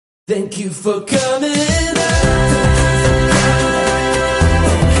Thank you for coming out.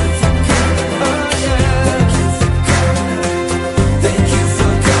 Thank you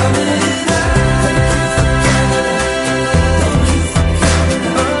for coming out.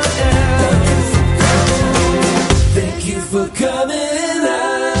 Thank you for coming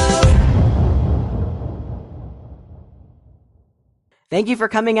out. Thank you for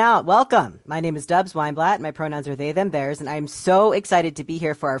coming out. Welcome. My name is Dubbs Weinblatt. My pronouns are they, them, theirs, and I'm so excited to be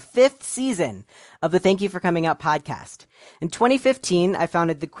here for our 5th season of the Thank You for Coming Out podcast. In 2015, I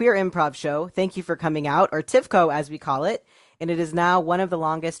founded the queer improv show, Thank You for Coming Out, or TIFCO as we call it, and it is now one of the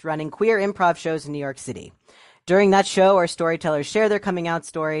longest running queer improv shows in New York City. During that show, our storytellers share their coming out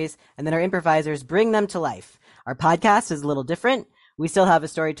stories, and then our improvisers bring them to life. Our podcast is a little different. We still have a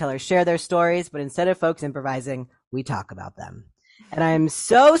storyteller share their stories, but instead of folks improvising, we talk about them. And I'm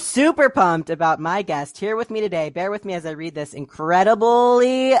so super pumped about my guest here with me today. Bear with me as I read this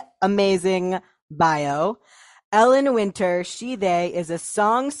incredibly amazing bio. Ellen Winter, she, they, is a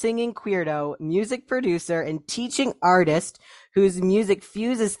song-singing queerdo, music producer, and teaching artist whose music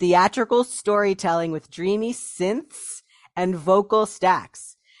fuses theatrical storytelling with dreamy synths and vocal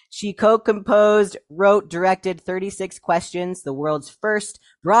stacks. She co-composed, wrote, directed 36 Questions, the world's first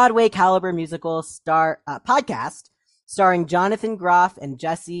Broadway-caliber musical podcast, starring Jonathan Groff and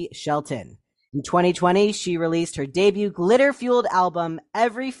Jessie Shelton. In 2020, she released her debut glitter-fueled album,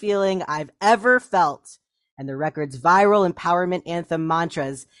 Every Feeling I've Ever Felt, and the record's viral empowerment anthem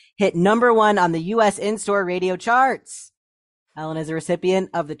Mantras hit #1 on the U.S. in-store radio charts. Ellen is a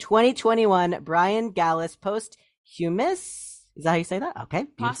recipient of the 2021 Bryan Gallace Posthumous. Is that how you say that? Okay.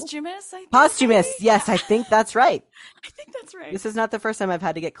 Beautiful. Posthumous, I think. Posthumous. Yes, I think that's right. I think that's right. This is not the first time I've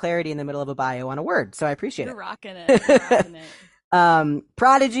had to get clarity in the middle of a bio on a word, so I appreciate You're it. rocking it. You're rocking it.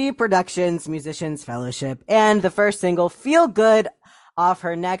 Prodigy Productions, Musicians Fellowship, and the first single, Feel Good, off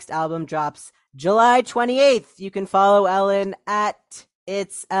her next album drops July 28th. You can follow Ellen at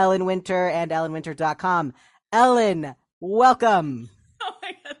It's Ellen Winter and ellenwinter.com. Ellen, welcome. Oh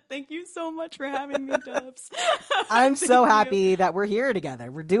my God. Thank you so much for having me, Dubbs. I'm so happy that we're here together.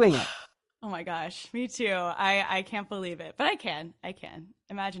 We're doing it. Oh my gosh. Me too. I can't believe it, but I can.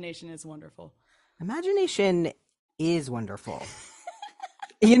 Imagination is wonderful. Imagination is wonderful.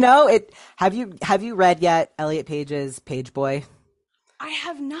 You know, have you read yet Elliot Page's Page Boy? I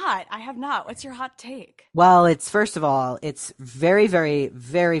have not. What's your hot take? Well, first of all, it's very, very,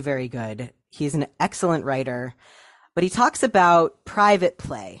 very, very good. He's an excellent writer, but he talks about private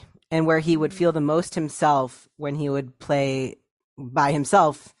play and where he would feel the most himself when he would play by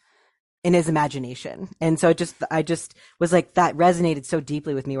himself in his imagination. And so I just was like, that resonated so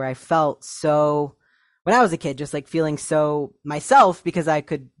deeply with me, where I felt so, when I was a kid, just like feeling so myself because I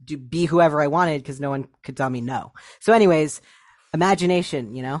could be whoever I wanted because no one could tell me no. So anyways,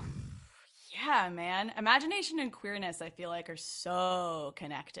 imagination, you know? Yeah, man. Imagination and queerness, I feel like, are so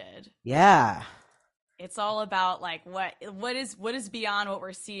connected. Yeah. It's all about like what is beyond what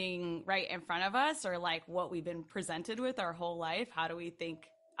we're seeing right in front of us, or like what we've been presented with our whole life. How do we think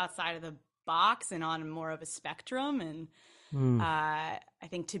outside of the box and on more of a spectrum? And I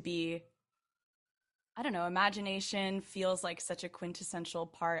think imagination feels like such a quintessential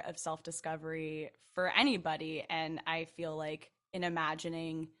part of self-discovery for anybody. And I feel like in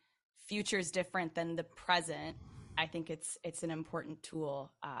imagining futures different than the present, I think it's an important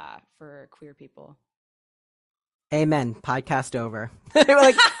tool for queer people. Amen. Podcast over. We're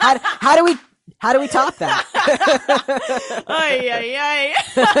like, how do we top that?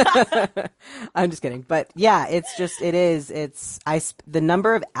 I'm just kidding. But yeah, the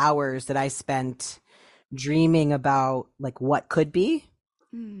number of hours that I spent dreaming about like what could be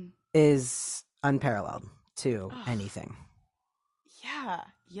is unparalleled to anything.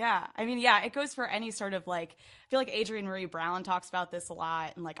 Yeah. I mean, yeah, it goes for any sort of like, I feel like Adrienne Marie Brown talks about this a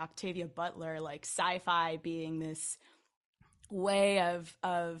lot, and like Octavia Butler, like sci-fi being this way of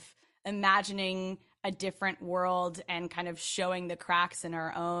imagining a different world and kind of showing the cracks in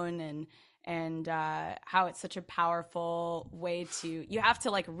our own, and how it's such a powerful way you have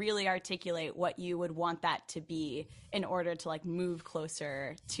to like really articulate what you would want that to be in order to like move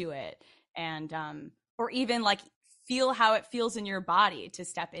closer to it, and or even like feel how it feels in your body to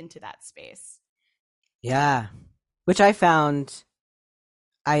step into that space. Yeah. Which I found,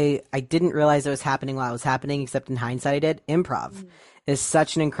 I didn't realize it was happening while it was happening, except in hindsight I did. Improv is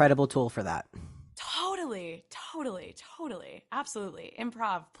such an incredible tool for that. Totally. Absolutely.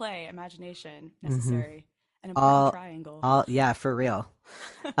 Improv, play, imagination, necessary. An important triangle. Yeah, for real.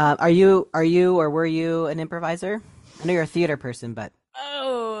 Are you or were you an improviser? I know you're a theater person, but...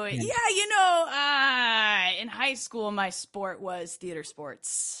 Oh, yeah, in high high school, my sport was theater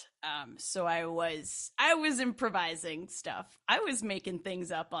sports. So I was improvising stuff. I was making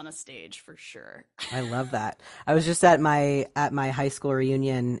things up on a stage for sure. I love that. I was just at my high school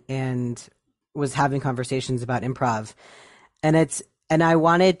reunion and was having conversations about improv, and I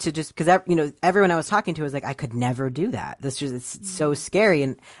wanted to just, because everyone I was talking to was like, I could never do that. It's so scary,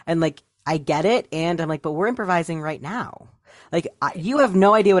 and like I get it, and I'm like, but we're improvising right now. Like you have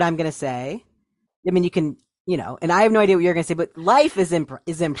no idea what I'm gonna say. I mean, you can, and I have no idea what you're gonna say, but life is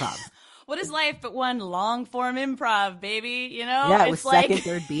improv. What is life but one long form improv, baby? Yeah, it's with like second,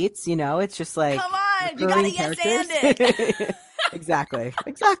 third beats. It's just like, come on, you gotta yes and it. Exactly.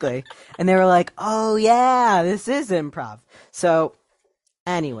 And they were like, oh yeah, this is improv. So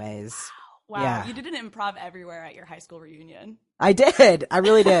anyways. Wow. Yeah. You did an improv everywhere at your high school reunion. I did. I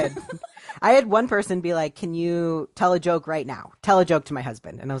really did. I had one person be like, can you tell a joke right now? Tell a joke to my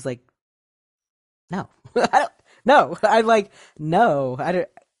husband. And I was like, no. No. I'm like, no. I don't.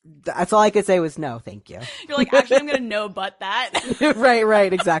 That's all I could say was no, thank you. You're like, actually, I'm going to no but that.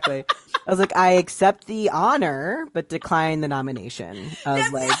 Right, exactly. I was like, I accept the honor, but decline the nomination. I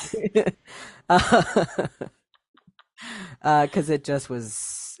was like, because it just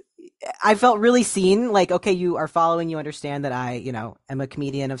was, I felt really seen. Like, okay, you are following, you understand that I, am a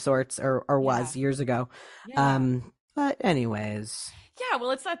comedian of sorts, or was years ago. Yeah. But anyways. Yeah,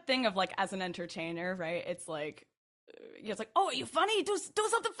 well, it's that thing of like, as an entertainer, right? It's like, oh, are you funny? Do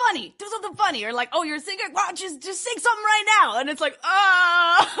something funny. Do something funny. Or like, oh, you're a singer? Wow, just sing something right now. And it's like,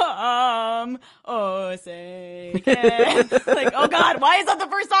 say like, oh God, why is that the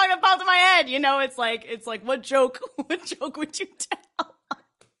first song that popped in my head? It's like, what joke would you tell?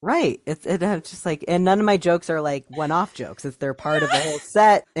 Right. It's just like, and none of my jokes are like one-off jokes. They're part of the whole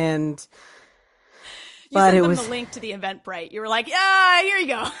set. And you sent them the link to the Eventbrite. You were like, yeah, here you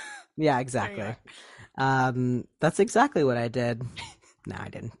go. Yeah, exactly. That's exactly what I did. No, I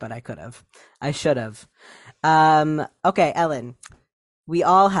didn't, but I could have. I should have. Okay, Ellen. We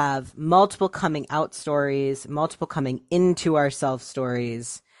all have multiple coming out stories, multiple coming into ourselves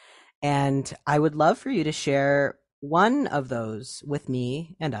stories, and I would love for you to share one of those with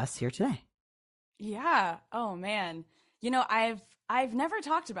me and us here today. Yeah. Oh man. I've never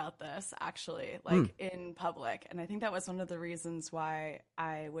talked about this actually, like in public. And I think that was one of the reasons why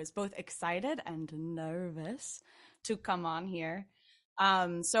I was both excited and nervous to come on here.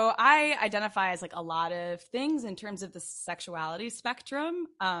 So I identify as like a lot of things in terms of the sexuality spectrum.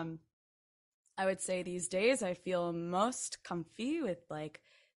 I would say these days I feel most comfy with like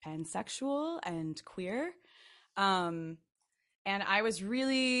pansexual and queer. And I was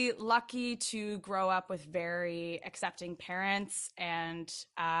really lucky to grow up with very accepting parents. And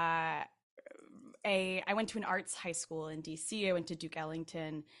I went to an arts high school in DC. I went to Duke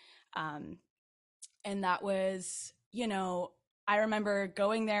Ellington. And that was, I remember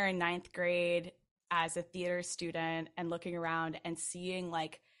going there in 9th grade as a theater student and looking around and seeing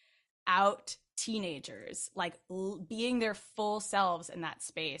like out teenagers, like being their full selves in that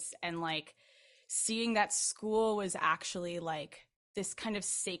space, and like seeing that school was actually like this kind of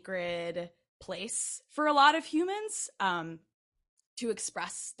sacred place for a lot of humans to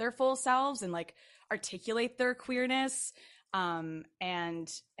express their full selves and like articulate their queerness and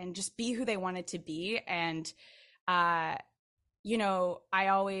just be who they wanted to be. And I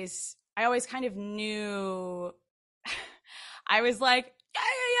always kind of knew I was like,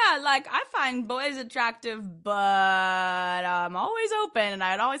 yeah, like I find boys attractive, but I'm always open. And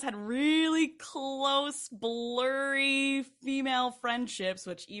I'd always had really close, blurry female friendships,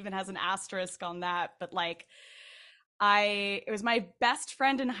 which even has an asterisk on that. But like, it was my best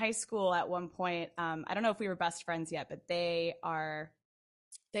friend in high school at one point. I don't know if we were best friends yet, but they are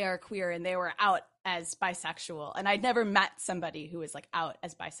queer and they were out as bisexual. And I'd never met somebody who was like out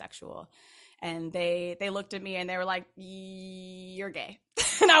as bisexual. And they looked at me and they were like, you're gay.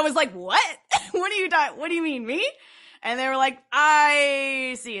 And I was like, what? What do you mean, me? And they were like,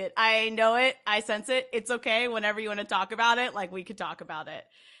 I see it. I know it. I sense it. It's okay. Whenever you want to talk about it, like we could talk about it.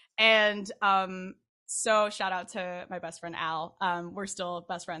 And so shout out to my best friend, Al. We're still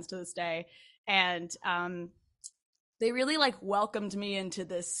best friends to this day. And they really like welcomed me into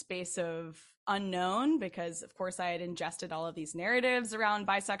this space of unknown, because of course I had ingested all of these narratives around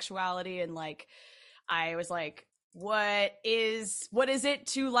bisexuality, and like I was like, what is it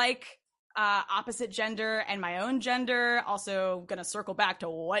to like opposite gender and my own gender? Also gonna circle back to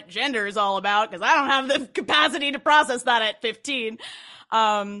what gender is all about, because I don't have the capacity to process that at 15.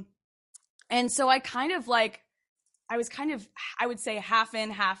 And so I would say half in,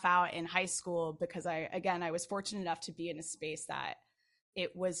 half out in high school, because I was fortunate enough to be in a space that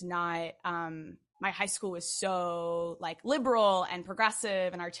it was not, my high school was so like liberal and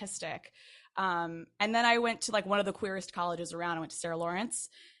progressive and artistic. And then I went to like one of the queerest colleges around. I went to Sarah Lawrence,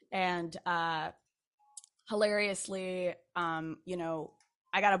 and hilariously, you know,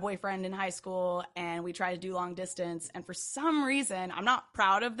 I got a boyfriend in high school and we tried to do long distance. And for some reason, I'm not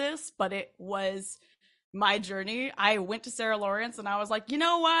proud of this, but it was my journey. I went to Sarah Lawrence and I was like, you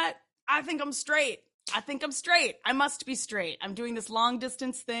know what? I think I'm straight. I must be straight. I'm doing this long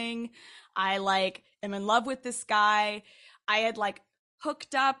distance thing. I like am in love with this guy. I had like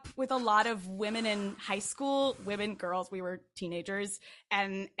hooked up with a lot of women in high school, girls, we were teenagers.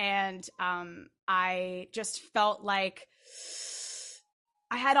 And I just felt like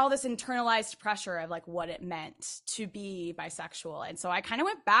I had all this internalized pressure of like what it meant to be bisexual. And so I kind of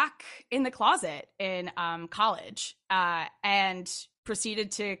went back in the closet in college and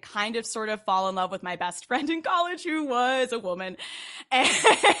proceeded to kind of sort of fall in love with my best friend in college, who was a woman.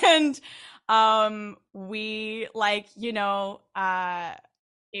 And we like, you know,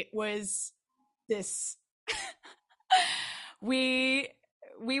 it was this, we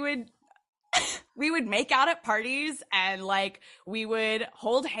would make out at parties and like we would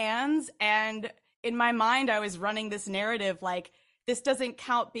hold hands, and in my mind I was running this narrative like this doesn't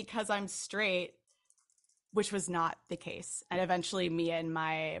count because I'm straight, which was not the case. And eventually me and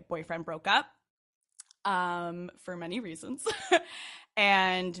my boyfriend broke up for many reasons.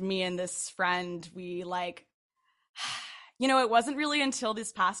 And me and this friend, we like, you know, it wasn't really until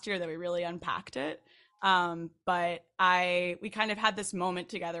this past year that we really unpacked it. But we kind of had this moment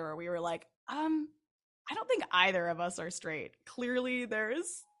together where we were like, I don't think either of us are straight. Clearly there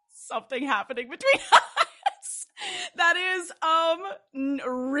is something happening between us that is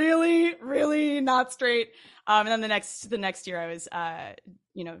really, really not straight. And then the next year I was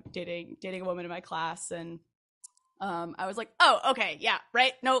you know, dating a woman in my class, and I was like, oh, okay, yeah,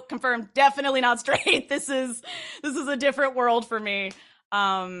 right, no, confirmed, definitely not straight. This is a different world for me.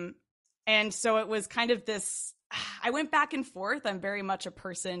 And so it was kind of this, I went back and forth. I'm very much a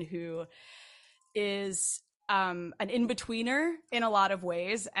person who is an in-betweener in a lot of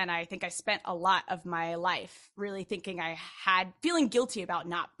ways. And I think I spent a lot of my life really thinking feeling guilty about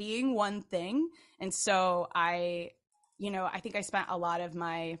not being one thing. And so I think I spent a lot of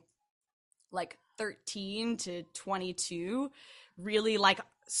my like 13 to 22 really like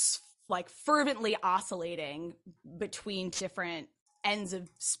fervently oscillating between different ends of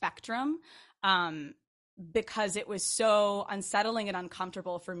spectrum, because it was so unsettling and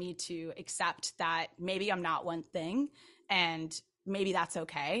uncomfortable for me to accept that maybe I'm not one thing, and maybe that's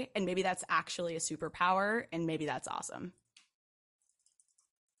okay, and maybe that's actually a superpower, and maybe that's awesome.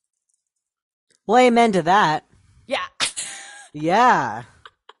 Well, amen to that. Yeah. Yeah.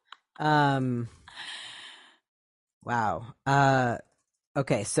 Wow.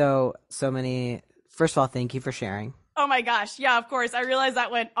 Okay, so many. First of all, thank you for sharing. Oh my gosh. Yeah, of course. I realized that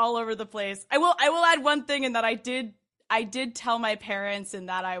went all over the place. I will add one thing, in that I did tell my parents, and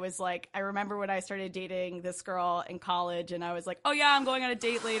that I was like, I remember when I started dating this girl in college, and I was like, oh yeah, I'm going on a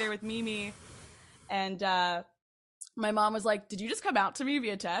date later with Mimi. And my mom was like, did you just come out to me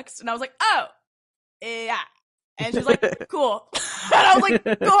via text? And I was like, oh, yeah. And she was like, cool. And I was like,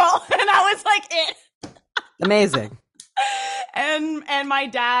 cool. And that was like it. Amazing. And my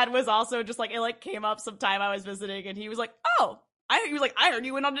dad was also just like, it like came up sometime I was visiting, and he was like, oh, he was like, I heard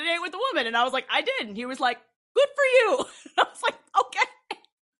you went on a date with a woman. And I was like, I did. And he was like, good for you. And I was like, okay.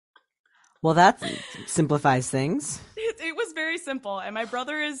 Well, that simplifies things. It was very simple. And my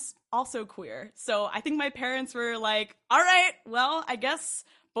brother is also queer. So I think my parents were like, all right, well, I guess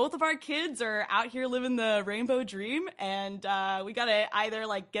both of our kids are out here living the rainbow dream, and we got to either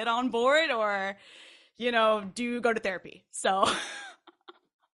like get on board or, you know, go to therapy. So.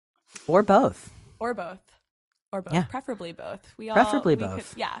 Or both. Yeah. Preferably both. Preferably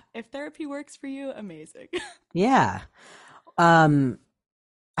both. Yeah. If therapy works for you, amazing. Yeah. Well,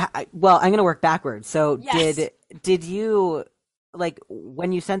 I'm going to work backwards. So yes. did you, like,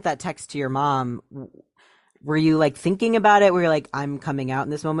 when you sent that text to your mom, were you like thinking about it? Were you like, I'm coming out in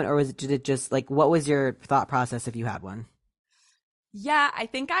this moment? Or did it just like, what was your thought process if you had one? Yeah, I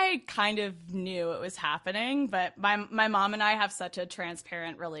think I kind of knew it was happening, but my mom and I have such a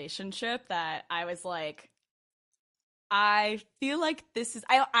transparent relationship that I was like, I feel like this is,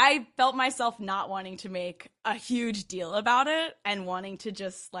 I felt myself not wanting to make a huge deal about it, and wanting to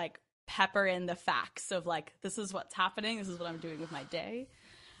just like pepper in the facts of like, this is what's happening. This is what I'm doing with my day.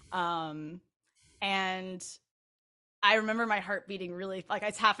 And I remember my heart beating really, like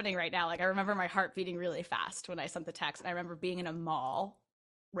it's happening right now. Like I remember my heart beating really fast when I sent the text. And I remember being in a mall,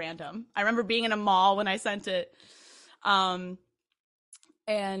 random. I remember being in a mall when I sent it.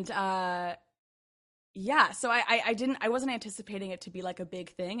 yeah, so I wasn't anticipating it to be like a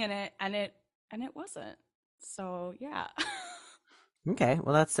big thing, and it wasn't. So yeah. Okay,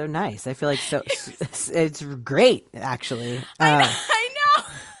 well that's so nice. I feel like it's great actually. I know.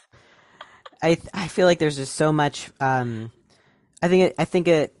 I feel like there's just so much. I think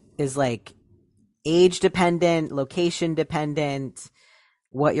it is like age dependent, location dependent,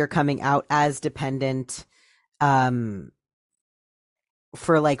 what you're coming out as dependent. Um,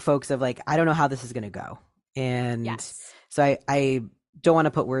 for like folks of like, I don't know how this is gonna go, and Yes. so I don't want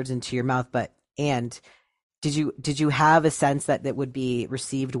to put words into your mouth, but and did you have a sense that that would be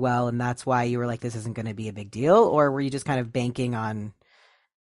received well, and that's why you were like, this isn't going to be a big deal, or were you just kind of banking on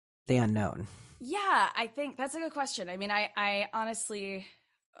the unknown? Yeah, I think that's a good question. I mean, I honestly,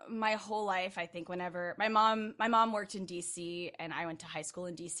 my whole life, I think whenever my mom worked in DC and I went to high school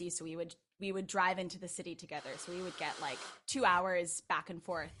in DC, so we would drive into the city together. So we would get like 2 hours back and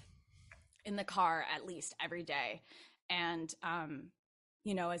forth in the car at least every day. And,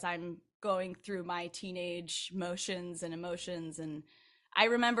 as I'm going through my teenage motions and emotions, and I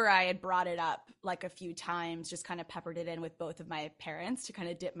remember I had brought it up like a few times, just kind of peppered it in with both of my parents to kind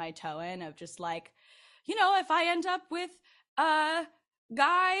of dip my toe in of just like, if I end up with a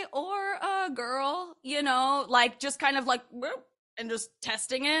guy or a girl, like just kind of like, and just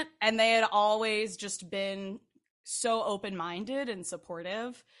testing it. And they had always just been so open-minded and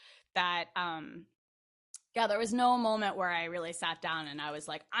supportive that, yeah, there was no moment where I really sat down and I was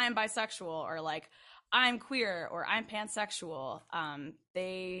like, I'm bisexual, or like, I'm queer, or I'm pansexual.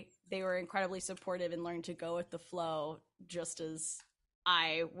 They were incredibly supportive and learned to go with the flow, just as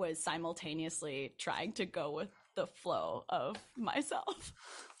I was simultaneously trying to go with the flow of myself.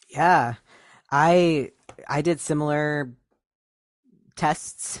 Yeah, I did similar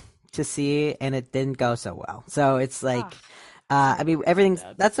tests to see, and it didn't go so well. So it's like, I mean, everything's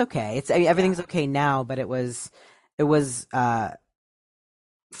that's okay. It's I mean, everything's okay now, but it was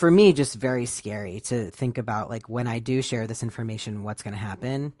for me just very scary to think about like when I do share this information, what's going to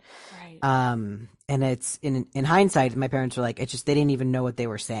happen. Right. And it's in hindsight, my parents were like, it's just they didn't even know what they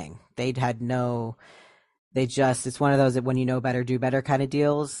were saying. They'd had no. They just it's one of those that when you know better, do better kind of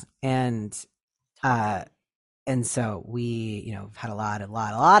deals, uh, and so we had a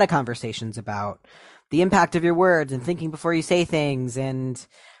lot of conversations about the impact of your words and thinking before you say things, and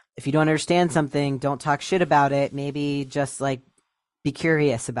if you don't understand something, don't talk shit about it. Maybe just like be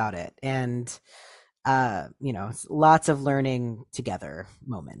curious about it, and lots of learning together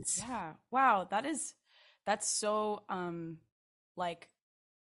moments. Yeah. Wow. That's so, like,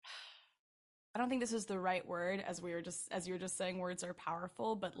 I don't think this is the right word, as you were just saying, words are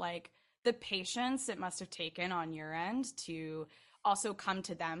powerful, but like the patience it must have taken on your end to also come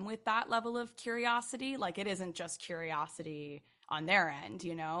to them with that level of curiosity. Like it isn't just curiosity on their end,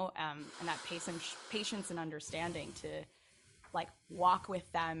 and that patience and understanding to like walk with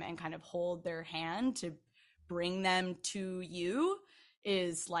them and kind of hold their hand to bring them to you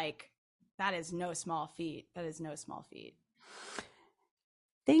is like, that is no small feat. That is no small feat.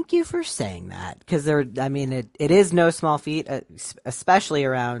 Thank you for saying that, because it is no small feat, especially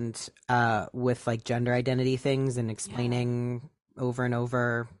around with like gender identity things and explaining over and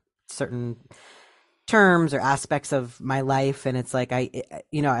over certain terms or aspects of my life. And it's like I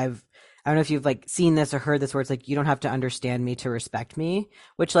don't know if you've like seen this or heard this, where it's like you don't have to understand me to respect me,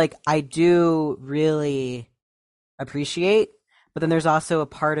 which like I do really appreciate. But then there's also a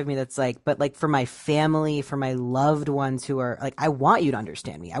part of me that's like, but like for my family, for my loved ones who are like, I want you to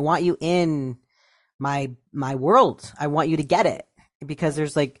understand me. I want you in my world. I want you to get it, because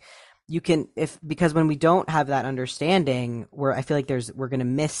there's like because when we don't have that understanding, I feel like we're gonna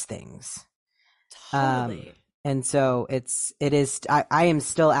miss things. Totally. And so I am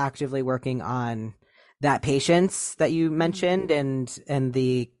still actively working on that patience that you mentioned, and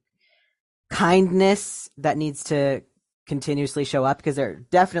the kindness that needs to continuously show up, because there are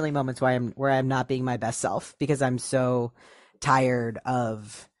definitely moments where I'm not being my best self, because I'm so tired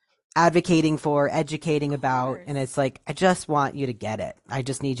of advocating for, educating about, and it's like, I just want you to get it. I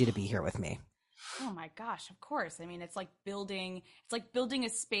just need you to be here with me. Oh my gosh, of course. I mean, it's like building a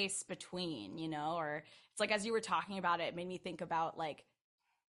space between, or it's like, as you were talking about it made me think about like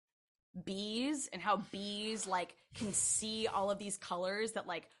bees and how bees like can see all of these colors that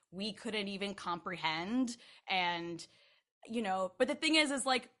like we couldn't even comprehend. And but the thing is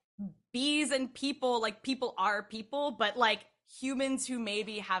like bees and people, like people are people, but like humans who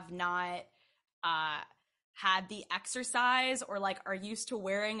maybe have not had the exercise or like are used to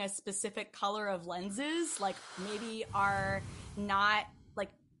wearing a specific color of lenses, like maybe are not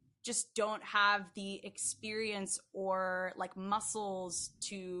like just don't have the experience or like muscles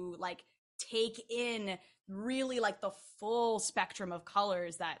to like take in really like the full spectrum of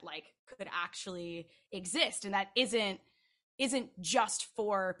colors that like could actually exist, and that isn't just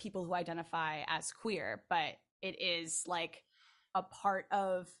for people who identify as queer, but it is like a part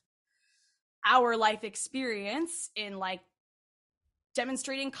of our life experience in like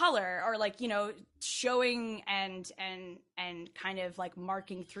demonstrating color, or like, you know, showing and kind of like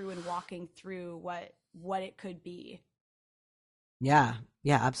marking through and walking through what it could be. Yeah,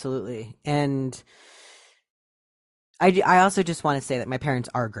 absolutely. And I also just want to say that my parents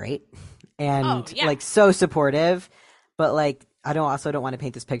are great and like so supportive, but like I don't want to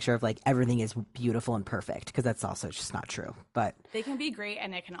paint this picture of like everything is beautiful and perfect, because that's also just not true. But they can be great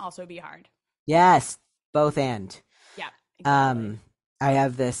and it can also be hard. Yes, both and. Yeah, exactly. I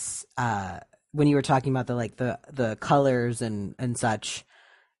have this when you were talking about the colors and such,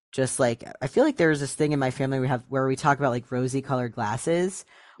 just like I feel like there's this thing in my family where we talk about like rosy colored glasses,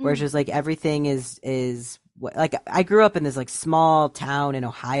 where it's just like everything is like I grew up in this like small town in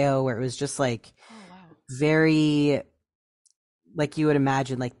Ohio where it was just like very like you would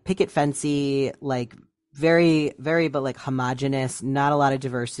imagine like picket fencey, like very very but like homogenous, not a lot of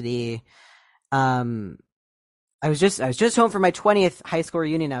diversity. I was just home for my 20th high school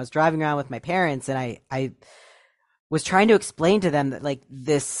reunion. I was driving around with my parents, and I was trying to explain to them that like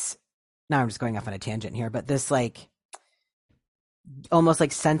this. Now I'm just going off on a tangent here, but this like almost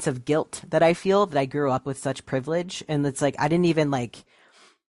like sense of guilt that I feel that I grew up with such privilege, and it's like I didn't even like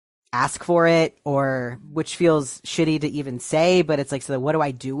ask for it, or which feels shitty to even say, but it's like, so what do I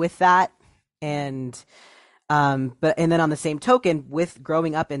do with that? And but then on the same token, with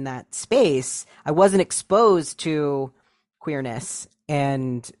growing up in that space, I wasn't exposed to queerness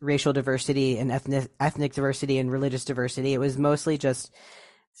and racial diversity and ethnic diversity and religious diversity. It was mostly just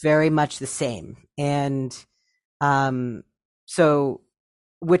very much the same. And so,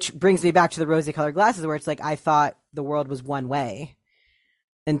 which brings me back to the rosy colored glasses, where it's like I thought the world was one way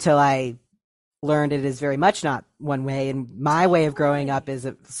until I learned it is very much not one way. And my way of growing up is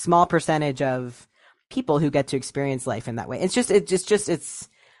a small percentage of people who get to experience life in that way. It's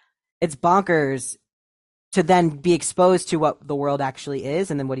bonkers to then be exposed to what the world actually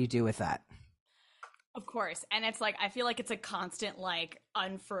is, and then what do you do with that? Of course. And it's like I feel like it's a constant like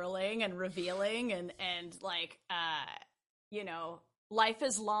unfurling and revealing and like you know, life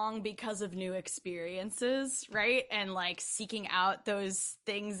is long because of new experiences, right? And like seeking out those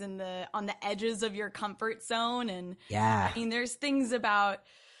things on the edges of your comfort zone. And yeah, I mean, there's things about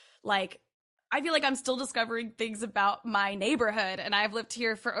like I feel like I'm still discovering things about my neighborhood, and I've lived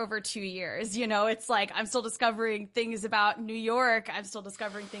here for over 2 years. You know, it's like I'm still discovering things about New York. I'm still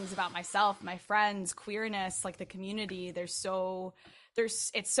discovering things about myself, my friends, queerness, like the community. It's so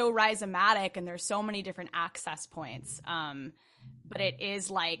rhizomatic, and there's so many different access points. But it is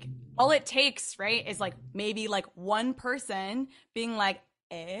like all it takes, right, is like maybe like one person being like,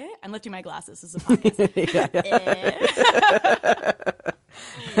 I'm lifting my glasses. This is a podcast.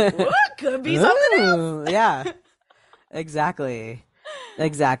 What could be something else? Yeah, exactly.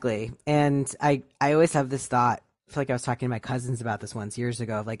 And I always have this thought. I feel like I was talking to my cousins about this once years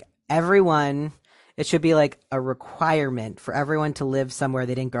ago, of like everyone, it should be like a requirement for everyone to live somewhere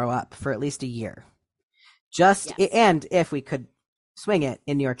they didn't grow up for at least a year. And if we could swing it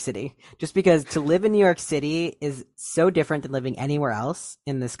in New York City, just because to live in New York City is so different than living anywhere else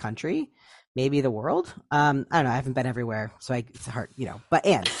in this country, maybe the world. I don't know. I haven't been everywhere, so it's hard, you know. But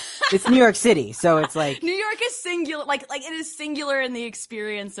it's New York City, so it's like New York is singular. Like it is singular in the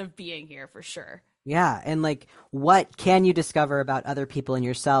experience of being here for sure. Yeah, and like, what can you discover about other people and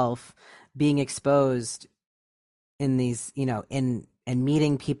yourself being exposed in these, you know, and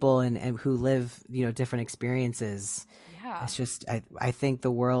meeting people and who live, you know, different experiences. Yeah, It's just I think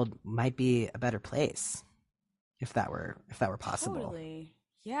the world might be a better place if that were possible. Totally.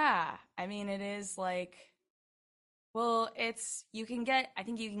 Yeah. I mean, it is like, well, I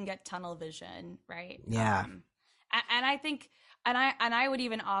think you can get tunnel vision, right? Yeah. And I think, and I would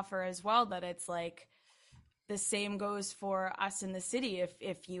even offer as well that it's like the same goes for us in the city.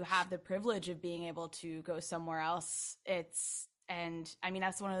 If you have the privilege of being able to go somewhere else, and I mean,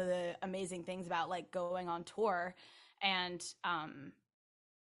 that's one of the amazing things about like going on tour and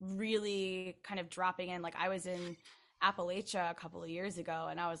really kind of dropping in. Like I was in Appalachia a couple of years ago,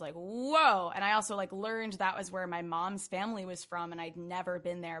 and I was like, whoa. And I also like learned that was where my mom's family was from, and I'd never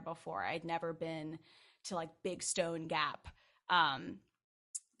been there before. I'd never been to like Big Stone Gap.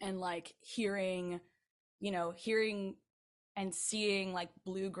 And like hearing and seeing like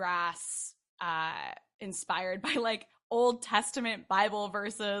bluegrass inspired by like Old Testament Bible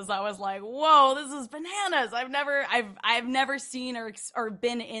verses. I was like, whoa, this is bananas. I've never seen or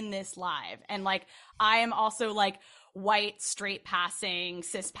been in this live. And like, I am also like white, straight passing,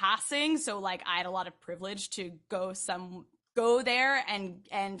 cis passing. So like, I had a lot of privilege to go there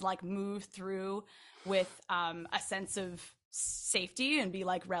and like move through with a sense of safety and be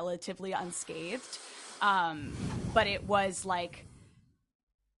like relatively unscathed. But it was like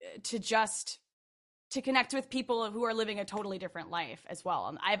to connect with people who are living a totally different life as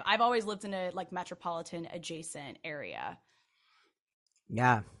well. I've always lived in a like metropolitan adjacent area.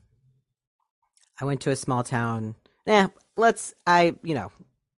 Yeah. I went to a small town. It's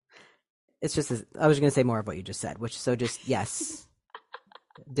just, I was going to say more of what you just said, yes,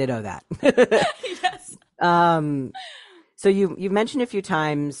 ditto that. Yes. So you've mentioned a few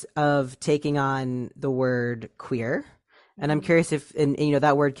times of taking on the word queer. And I'm curious if,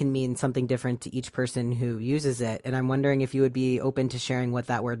 that word can mean something different to each person who uses it. And I'm wondering if you would be open to sharing what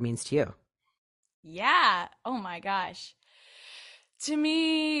that word means to you. Yeah. Oh my gosh. To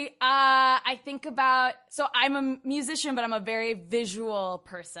me, I think about, so I'm a musician, but I'm a very visual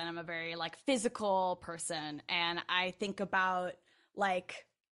person. I'm a very like physical person. And I think about like,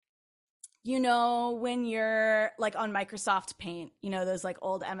 when you're like on Microsoft Paint, those like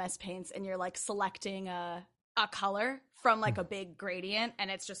old MS Paints, and you're like selecting a color from like a big gradient,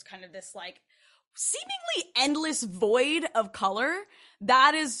 and it's just kind of this like seemingly endless void of color.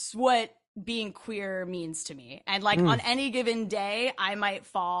 That is what being queer means to me. And like on any given day, I might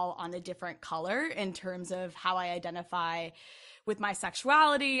fall on a different color in terms of how I identify with my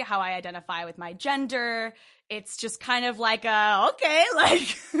sexuality, how I identify with my gender. It's just kind of like okay,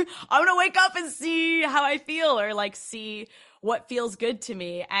 like I'm gonna wake up and see how I feel, or like see what feels good to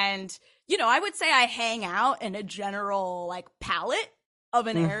me. And I would say I hang out in a general like palette of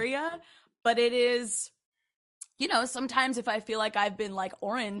an area, but it is, sometimes if I feel like I've been like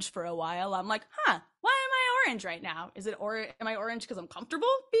orange for a while, I'm like, why am I orange right now? Am I orange because I'm comfortable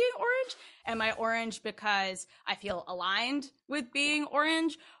being orange? Am I orange because I feel aligned with being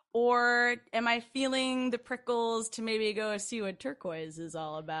orange? Or am I feeling the prickles to maybe go see what turquoise is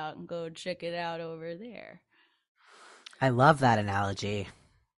all about and go check it out over there? I love that analogy.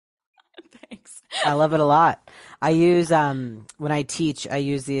 Thanks. I love it a lot. I use, when I teach, I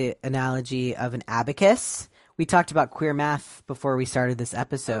use the analogy of an abacus. We talked about queer math before we started this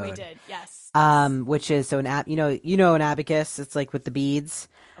episode. Oh, we did, yes. Which is, so an an abacus, it's like with the beads.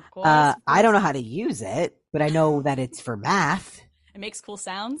 Of course. I don't know how to use it, but I know that it's for math. It makes cool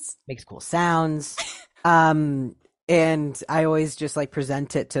sounds. And I always just like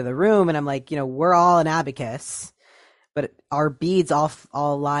present it to the room, and I'm like, we're all an abacus, but our beads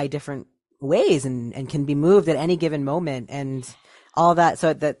all lie different ways and can be moved at any given moment, and all that.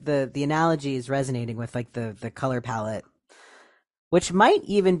 So that the analogy is resonating with like the color palette, which might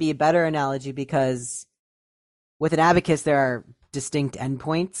even be a better analogy, because with an abacus there are distinct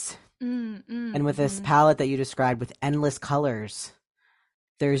endpoints, and with this palette that you described with endless colors,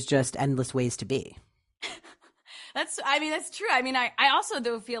 there's just endless ways to be. That's true. I also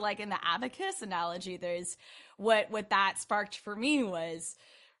though feel like in the abacus analogy, there's what that sparked for me was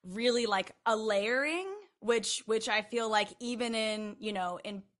really like a layering, which I feel like even in,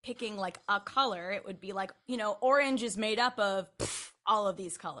 in picking like a color, it would be like, orange is made up of all of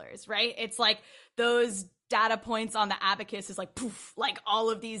these colors, right? It's like those data points on the abacus is like like all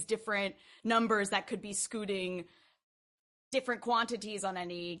of these different numbers that could be scooting different quantities on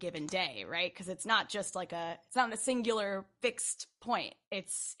any given day, right? Because it's not just like it's not a singular fixed point.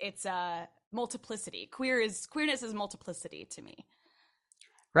 It's a multiplicity. Queerness is multiplicity to me.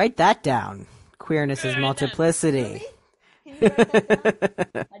 Write that down. Queerness is multiplicity. Can you write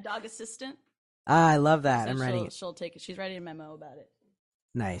that down? My dog assistant. I love that. So I'm writing it. She'll take it. She's writing a memo about it.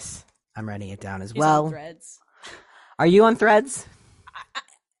 Nice. I'm writing it down as She's well. on Threads. Are you on Threads?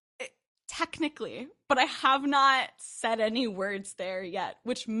 Technically, but I have not said any words there yet,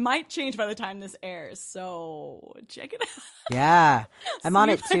 which might change by the time this airs. So check it out. Yeah, I'm on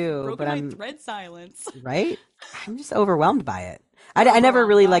it too, but I'm thread silence. Right? I'm just overwhelmed by it. I never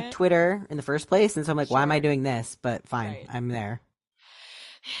really liked Twitter in the first place, and so I'm like, why am I doing this? But fine, right. I'm there.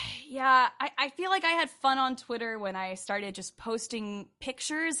 Yeah, I feel like I had fun on Twitter when I started just posting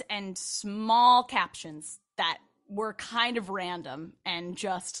pictures and small captions that were kind of random, and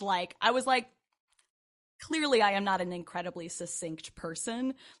just like, I was like, clearly I am not an incredibly succinct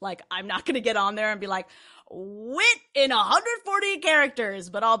person. Like, I'm not going to get on there and be like, wit in 140 characters,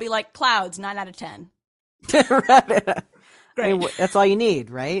 but I'll be like, clouds, 9 out of 10. Right. Great. I mean, that's all you need,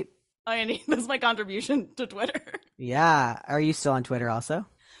 right? All you need. That's my contribution to Twitter. Yeah. Are you still on Twitter also?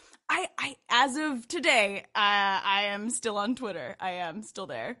 I as of today, I am still on Twitter. I am still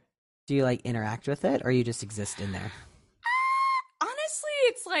there. Do you like interact with it, or you just exist in there? Honestly,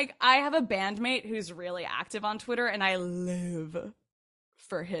 it's like I have a bandmate who's really active on Twitter, and I live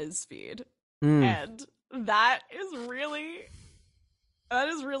for his feed. And that is really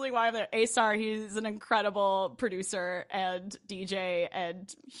why I'm there. Asar, he's an incredible producer and DJ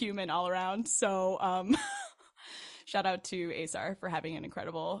and human all around. So shout out to Asar for having an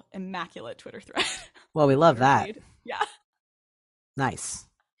incredible, immaculate Twitter thread. Well, we love that. Feed. Yeah. Nice.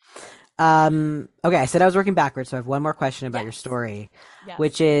 Okay, I said I was working backwards, so I have one more question about your story,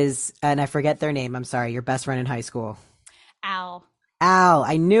 which is, and I forget their name, I'm sorry, your best friend in high school. Al,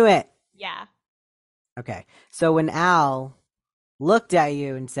 I knew it. Yeah. Okay, so when Al looked at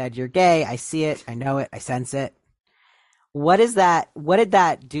you and said, "You're gay," I see it, I know it, I sense it. What did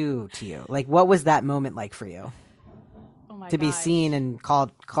that do to you? Like, what was that moment like for you? Oh my to be seen and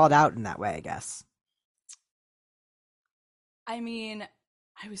called out in that way, I guess. I mean,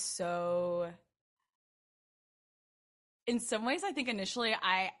 I was so, in some ways, I think initially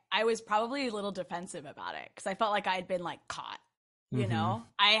I was probably a little defensive about it because I felt like I had been like caught, you know?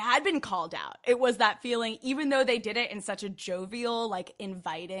 I had been called out. It was that feeling, even though they did it in such a jovial, like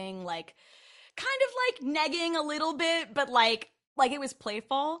inviting, like kind of like negging a little bit, but like it was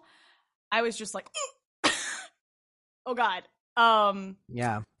playful. I was just like, oh God.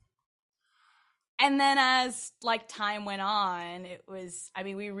 Yeah. And then as like time went on, it was, I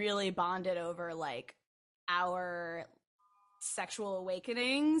mean, we really bonded over like our sexual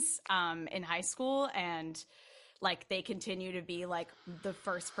awakenings in high school, and like they continue to be like the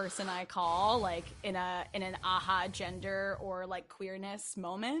first person I call like in an aha gender or like queerness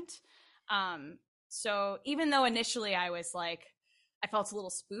moment. So even though initially I was like, I felt a little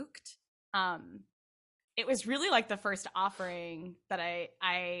spooked, it was really like the first offering that I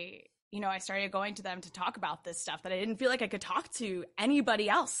started going to them to talk about this stuff that I didn't feel like I could talk to anybody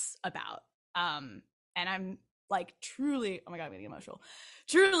else about. And I'm like truly, oh my God, I'm getting emotional,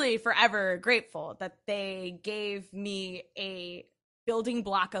 truly forever grateful that they gave me a building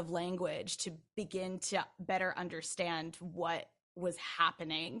block of language to begin to better understand what was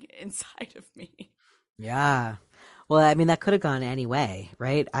happening inside of me. Yeah. Well, I mean, that could have gone any way,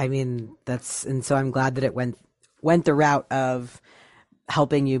 right? I mean, and so I'm glad that it went the route of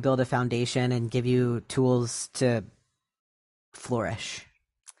helping you build a foundation and give you tools to flourish.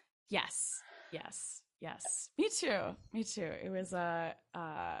 Yes. Me too. It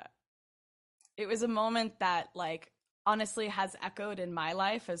was a moment that like honestly has echoed in my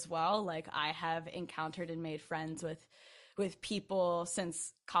life as well. Like I have encountered and made friends with people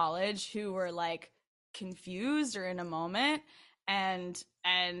since college who were like confused or in a moment and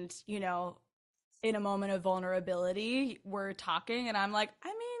you know, in a moment of vulnerability, we're talking and I'm like, I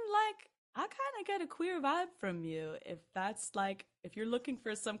mean, like, I kind of get a queer vibe from you. If you're looking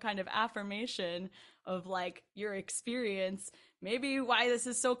for some kind of affirmation of like your experience, maybe why this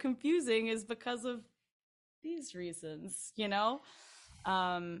is so confusing is because of these reasons, you know?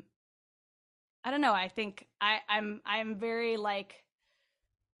 I don't know. I think I'm very like,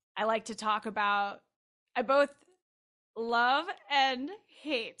 I like to talk about, I both love and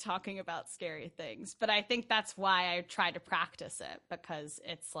hate talking about scary things, but I think that's why I try to practice it, because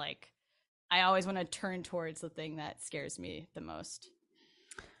it's like I always want to turn towards the thing that scares me the most.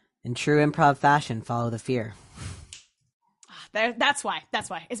 In true improv fashion, follow the fear. That's why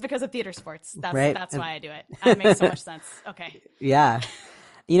it's because of theater sports. That's why I do it. It makes so much sense. Okay. Yeah.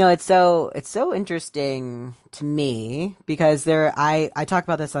 You know, it's so interesting to me because I talk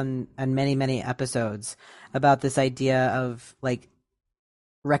about this on many, many episodes about this idea of like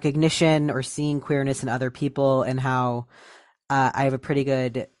recognition or seeing queerness in other people, and how I have a pretty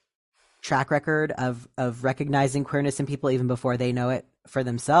good track record of recognizing queerness in people even before they know it for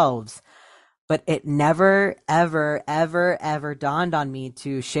themselves. But it never, ever, ever, ever dawned on me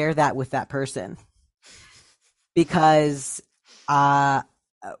to share that with that person, because I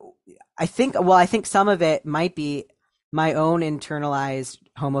think some of it might be my own internalized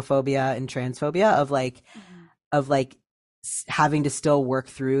homophobia and transphobia of having to still work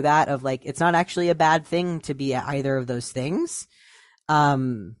through that, of like, it's not actually a bad thing to be either of those things.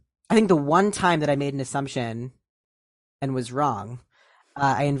 I think the one time that I made an assumption and was wrong,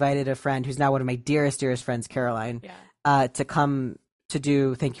 I invited a friend who's now one of my dearest friends, Caroline, to come to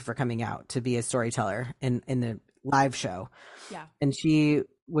do Thank You for Coming Out, to be a storyteller in the live show. Yeah. And she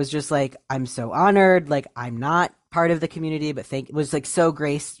was just like, I'm so honored. Like, I'm not part of the community, but was like so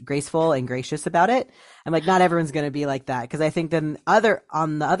graceful and gracious about it. I'm like, not everyone's going to be like that. Cause I think then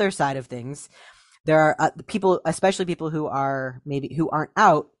on the other side of things, there are people, especially people who aren't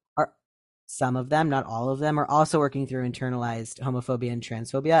out, are some of them, not all of them, are also working through internalized homophobia and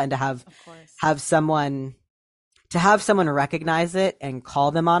transphobia, and to Of course. have someone recognize it and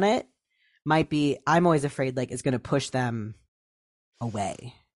call them on it might be, I'm always afraid like it's going to push them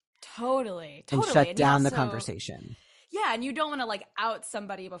away. Totally. And shut down the also, conversation. Yeah, and you don't want to like out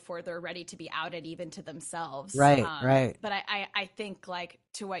somebody before they're ready to be outed even to themselves. Right, right. But I think like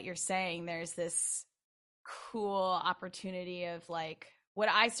to what you're saying, there's this cool opportunity of like what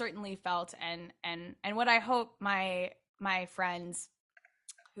I certainly felt and what I hope my friends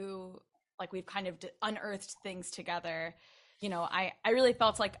who like we've kind of unearthed things together, you know, I really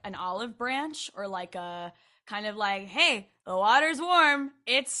felt like an olive branch or like a kind of like, hey, the water's warm.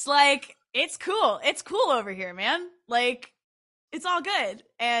 It's like, it's cool. It's cool over here, man. Like, it's all good.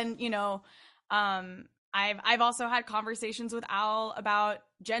 And, you know, I've also had conversations with Al about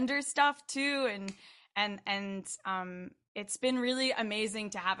gender stuff too. And it's been really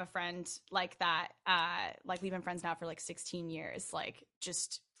amazing to have a friend like that. Like we've been friends now for like 16 years, like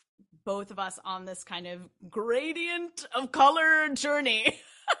just both of us on this kind of gradient of color journey.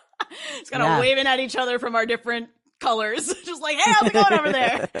 Just kind of waving at each other from our different colors. Just like, hey, how's it going over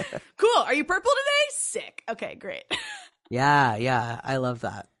there? Cool. Are you purple today? Sick. Okay, great. Yeah. I love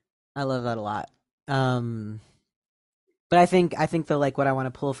that. I love that a lot. But I think the like what I want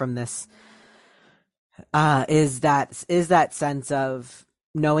to pull from this is that sense of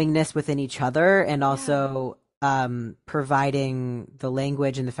knowingness within each other, and also providing the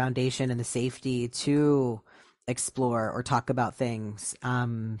language and the foundation and the safety to explore or talk about things.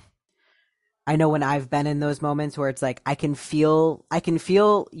 I know when I've been in those moments where it's like I can feel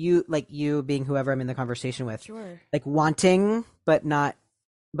you, like you being whoever I'm in the conversation with, Sure. like wanting but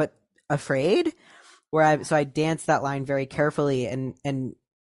afraid, so I dance that line very carefully and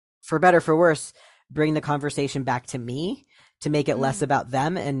for better for worse bring the conversation back to me to make it less about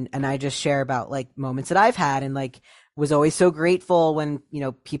them, and I just share about like moments that I've had, and like was always so grateful when, you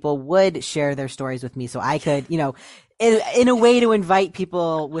know, people would share their stories with me so I could, you know, in a way to invite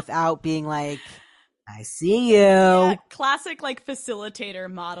people without being like, I see you. Yeah, classic like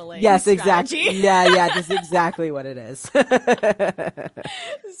facilitator modeling. Yes, strategy. exactly. Yeah, that's exactly what it is.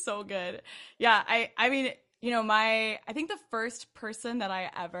 So good. Yeah, I mean, you know, I think the first person that I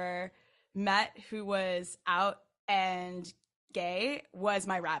ever met who was out and gay was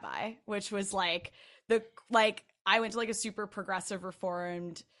my rabbi, which was like I went to like a super progressive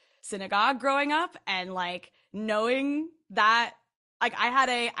reformed synagogue growing up, and like knowing that like I had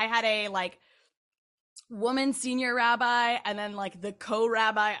a like woman senior rabbi, and then like the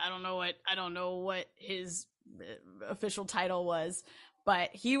co-rabbi, I don't know what his official title was,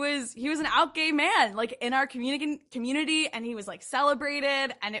 but he was an out gay man like in our community, and he was like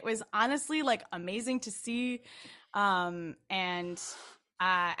celebrated, and it was honestly like amazing to see. And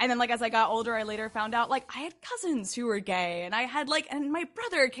then like as I got older, I later found out like I had cousins who were gay, and I had like, and my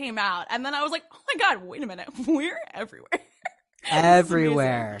brother came out, and then I was like, oh my God, wait a minute, we're everywhere.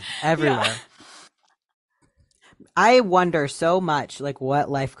 Everywhere. Yeah. I wonder so much like what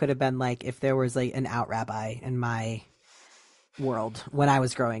life could have been like if there was like an out rabbi in my world when I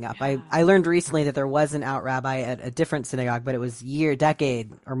was growing up. Yeah. I learned recently that there was an out rabbi at a different synagogue, but it was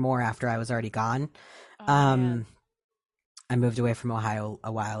decade or more after I was already gone. I moved away from Ohio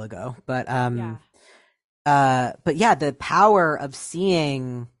a while ago, but yeah, the power of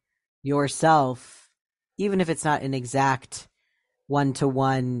seeing yourself, even if it's not an exact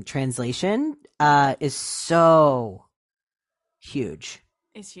one-to-one translation, is so huge.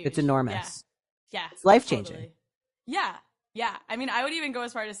 It's huge. It's enormous. Yeah. It's life-changing. Totally. Yeah. I mean, I would even go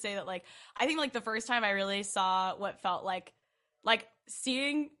as far to say that like I think like the first time I really saw what felt like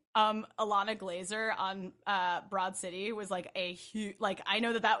seeing Alana Glazer on Broad City was like a huge, like I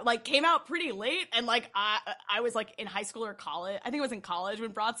know that like came out pretty late, and like I was like in high school or college. I think it was in college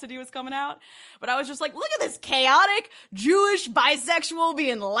when Broad City was coming out, but I was just like, look at this chaotic Jewish bisexual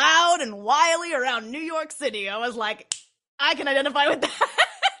being loud and wily around New York City. I was like, I can identify with that.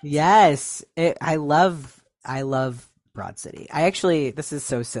 Yes, I love Broad City. This is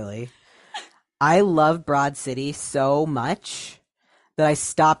so silly. I love Broad City so much that I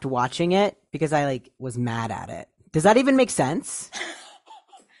stopped watching it because I like was mad at it. Does that even make sense?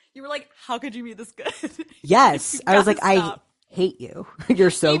 You were like, how could you be this good? Yes. I was like, stop. I hate you.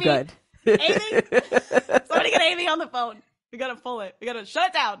 You're so Amy, good. Amy? Somebody get Amy on the phone. We gotta pull it. We gotta shut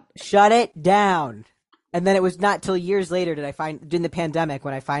it down. Shut it down. And then it was not till years later did I find, during the pandemic,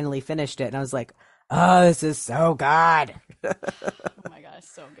 when I finally finished it, and I was like, oh, this is so good. Oh my gosh,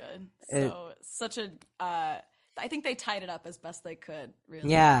 so good. So such a I think they tied it up as best they could, really.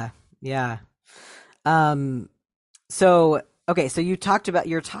 Yeah. So, okay, so you've talked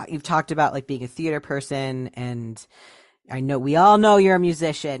about like being a theater person, and I know we all know you're a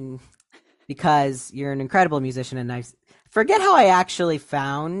musician because you're an incredible musician, and I forget how I actually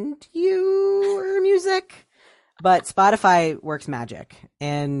found your music, but Spotify works magic.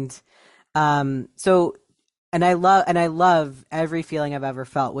 And so and I love every feeling I've ever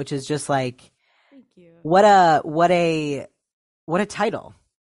felt, which is just like, thank you. What a title.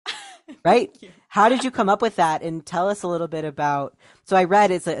 Right? How did you come up with that? And tell us a little bit about, so I read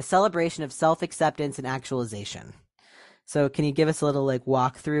it's a celebration of self-acceptance and actualization. So can you give us a little like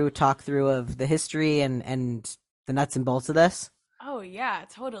talk through of the history and the nuts and bolts of this? Oh yeah,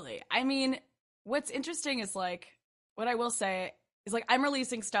 totally. I mean, what's interesting is like, what I will say is like, I'm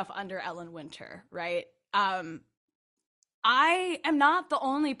releasing stuff under Ellen Winter, right? I am not the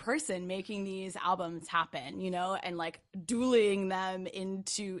only person making these albums happen, you know, and like dueling them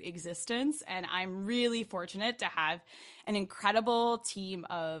into existence. And I'm really fortunate to have an incredible team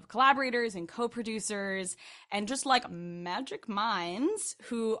of collaborators and co-producers and just like magic minds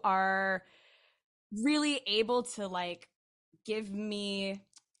who are really able to like give me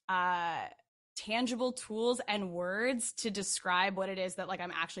tangible tools and words to describe what it is that like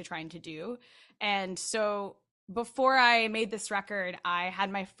I'm actually trying to do. And so before I made this record, I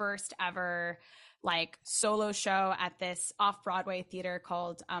had my first ever like solo show at this off-Broadway theater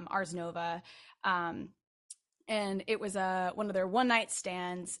called Ars Nova. And it was one of their one-night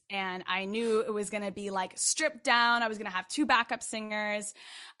stands, and I knew it was going to be like stripped down. I was going to have 2 backup singers.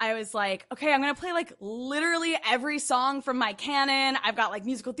 I was like, okay, I'm going to play like literally every song from my canon. I've got like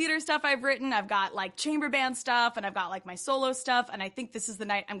musical theater stuff I've written. I've got like chamber band stuff, and I've got like my solo stuff. And I think this is the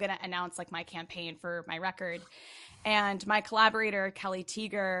night I'm going to announce like my campaign for my record. And my collaborator, Kelly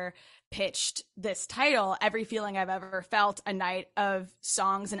Teeger, pitched this title, Every Feeling I've Ever Felt, a night of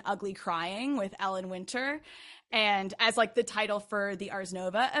songs and ugly crying with Ellen Winter, and as like the title for the Ars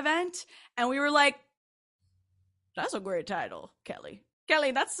Nova event. And we were like, that's a great title, Kelly.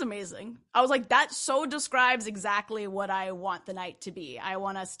 Kelly, that's amazing. I was like, that so describes exactly what I want the night to be. I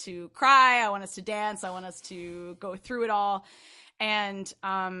want us to cry. I want us to dance. I want us to go through it all. And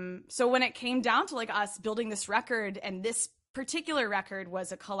so when it came down to like us building this record, and this particular record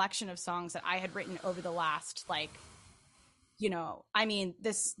was a collection of songs that I had written over the last, like, you know, I mean,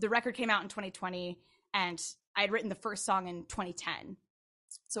 the record came out in 2020, and I had written the first song in 2010.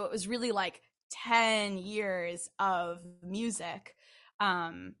 So it was really like 10 years of music.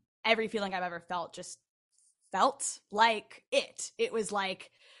 Every Feeling I've Ever Felt just felt like it. It was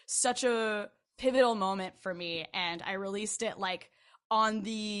like such a pivotal moment for me, and I released it like on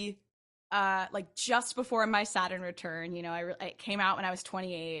the like just before my Saturn return. You know, it came out when I was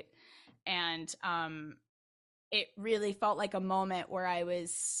 28, and it really felt like a moment where I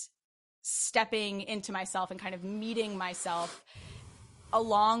was stepping into myself and kind of meeting myself,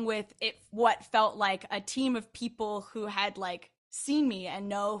 along with it, what felt like a team of people who had like seen me and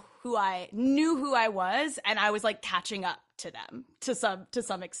knew who I was, and I was like catching up to them to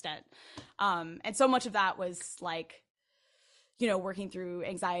some extent. And so much of that was like, you know, working through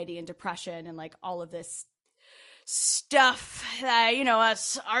anxiety and depression and like all of this stuff that, you know,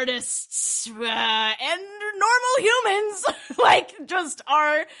 us artists and normal humans like just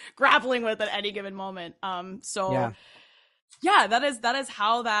are grappling with at any given moment. Yeah, that is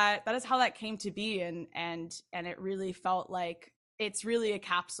how that came to be, and it really felt like it's really a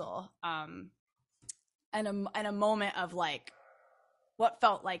capsule, and a moment of like what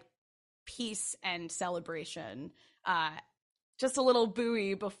felt like peace and celebration, just a little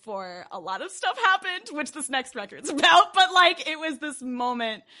buoy before a lot of stuff happened, which this next record's about. But like, it was this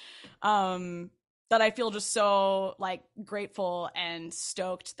moment that I feel just so like grateful and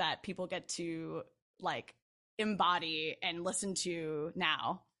stoked that people get to like embody and listen to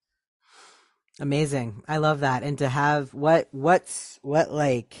now. Amazing. I love that. And to have what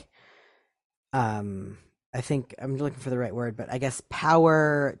like, I think I'm looking for the right word, but I guess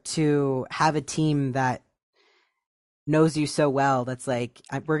power to have a team that knows you so well. That's like,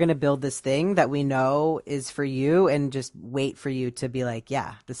 we're going to build this thing that we know is for you, and just wait for you to be like,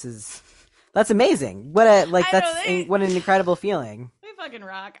 yeah, that's amazing. What an incredible feeling. They fucking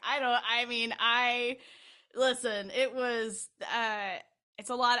rock. Listen, it was, it's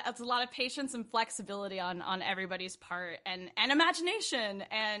a lot of patience and flexibility on everybody's part, and imagination.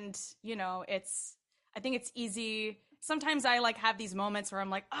 And, you know, I think it's easy. Sometimes I like have these moments where I'm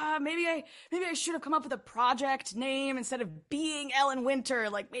like, maybe I should have come up with a project name instead of being Ellen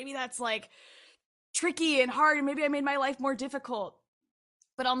Winter. Like, maybe that's like tricky and hard, and maybe I made my life more difficult.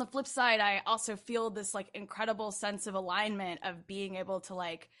 But on the flip side, I also feel this like incredible sense of alignment of being able to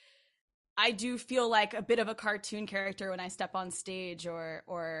like I do feel like a bit of a cartoon character when I step on stage,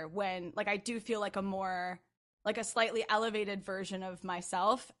 or when, like, I do feel like a more, like, a slightly elevated version of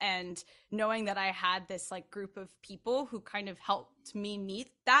myself. And knowing that I had this, like, group of people who kind of helped me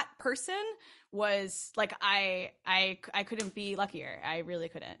meet that person was like, I couldn't be luckier. I really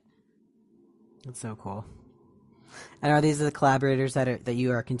couldn't. That's so cool. And are these the collaborators that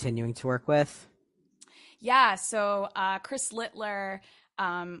you are continuing to work with? Yeah, so Chris Littler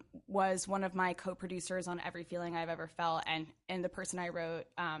was one of my co-producers on Every Feeling I've Ever Felt, and the person I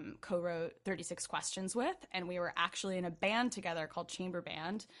co-wrote 36 Questions with, and we were actually in a band together called Chamber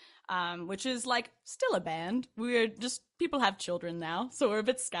Band, which is, like, still a band. We're just, people have children now, so we're a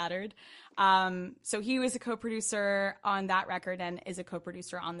bit scattered. So he was a co-producer on that record and is a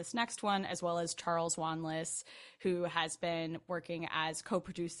co-producer on this next one, as well as Charles Wanless, who has been working as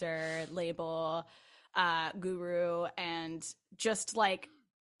co-producer, label guru, and just, like,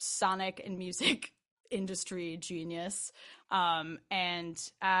 sonic and music industry genius. And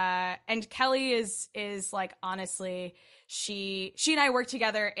Kelly is like, honestly, she and I work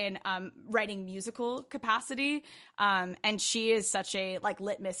together in writing musical capacity, and she is such a, like,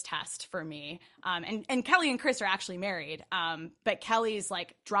 litmus test for me. And Kelly and Chris are actually married, but Kelly's,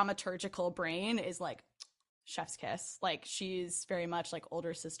 like, dramaturgical brain is like chef's kiss. Like, she's very much like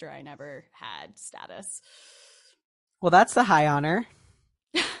older sister I never had status. Well, that's the high honor.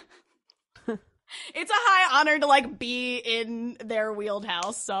 It's a high honor to, like, be in their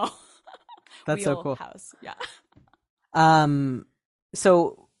wheelhouse. So that's so cool. Yeah.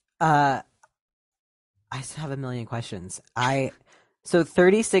 So I still have a million questions. So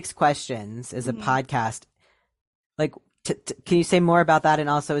 36 Questions is a podcast. Like, can you say more about that? And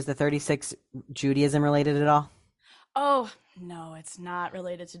also, is the 36 Judaism related at all? Oh, no, it's not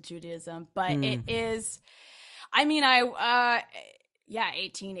related to Judaism, but it is. I mean,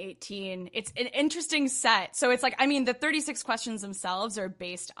 1818. It's an interesting set. So it's like, I mean, the 36 questions themselves are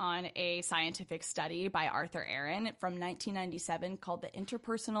based on a scientific study by Arthur Aaron from 1997 called the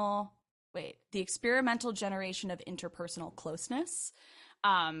Experimental Generation of Interpersonal Closeness.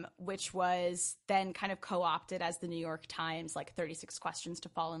 Which was then kind of co-opted as the New York Times, like, 36 Questions to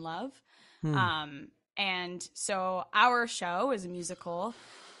Fall in Love. And so our show is a musical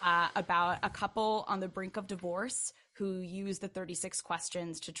about a couple on the brink of divorce who use the 36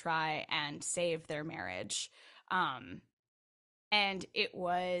 questions to try and save their marriage. And it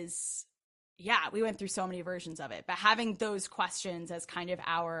was, we went through so many versions of it, but having those questions as kind of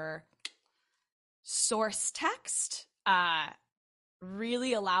our source text,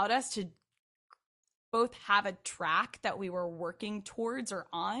 really allowed us to both have a track that we were working towards or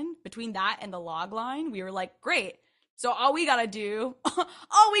on. Between that and the log line, we were like, great. So all we gotta do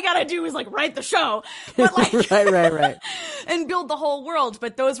is, like, write the show, but, like, right, and build the whole world.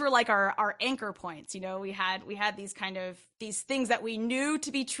 But those were, like, our anchor points. You know, we had these kind of, these things that we knew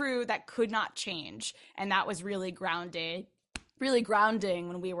to be true that could not change, and that was really grounding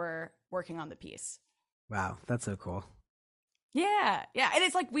when we were working on the piece. Wow, that's so cool. Yeah. And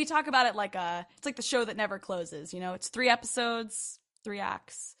it's like, we talk about it like it's like the show that never closes, you know? It's 3 episodes, 3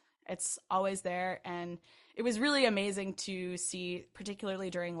 acts. It's always there. And it was really amazing to see,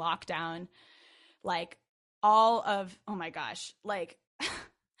 particularly during lockdown, like, all of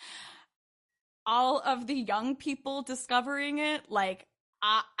the young people discovering it. Like,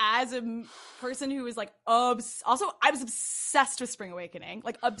 as a person who was, like, also, I was obsessed with Spring Awakening.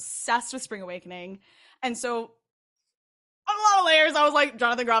 And so, a lot of layers. I was like,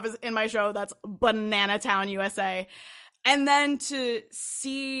 Jonathan Groff is in my show. That's Banana Town, USA. And then to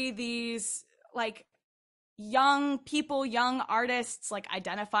see these, like, young people, young artists, like,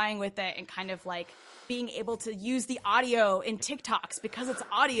 identifying with it and kind of, like, being able to use the audio in TikToks because it's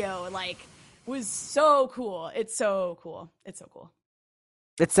audio, like, was so cool. It's so cool.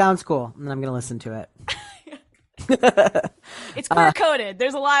 It sounds cool, and I'm going to listen to it. It's queer coded.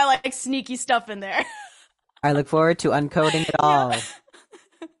 There's a lot of, like, sneaky stuff in there. I look forward to uncoding it all.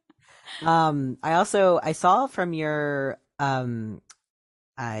 Yeah. I saw from your,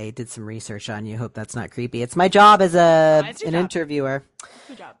 I did some research on you. Hope that's not creepy. It's my job as an interviewer.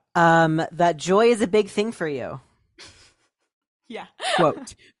 Good job. That joy is a big thing for you. Yeah.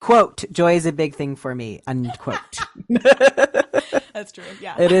 Quote, joy is a big thing for me, unquote. That's true.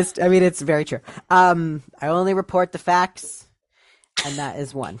 Yeah. It is. I mean, it's very true. I only report the facts, and that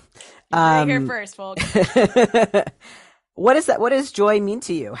is one. Right here first, folks. What is that? What does joy mean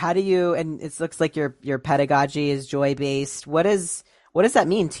to you? How do you? And it looks like your pedagogy is joy based. What does that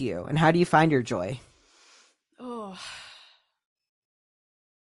mean to you? And how do you find your joy? Oh,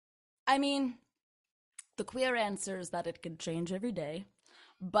 I mean, the queer answer is that it can change every day,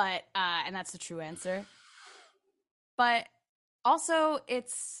 But and that's the true answer. But also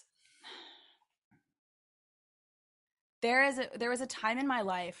there was a time in my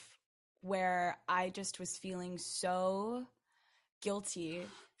life where I just was feeling so guilty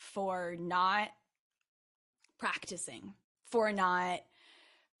for not practicing, for not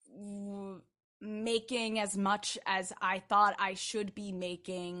making as much as I thought I should be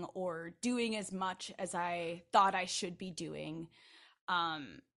making, or doing as much as I thought I should be doing.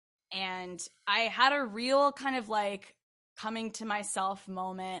 And I had a real kind of like coming to myself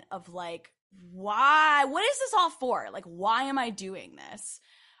moment of like, what is this all for? Like, why am I doing this?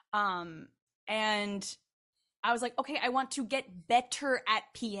 And I was like, okay, I want to get better at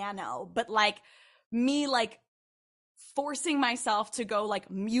piano, but like me like forcing myself to go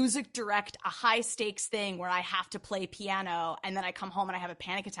like music direct a high stakes thing where I have to play piano and then I come home and I have a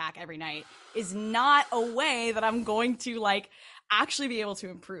panic attack every night is not a way that I'm going to like actually be able to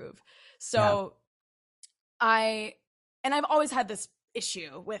improve. So I've always had this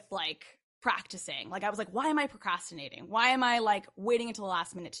issue with like practicing. Like I was like, why am I procrastinating? Why am I like waiting until the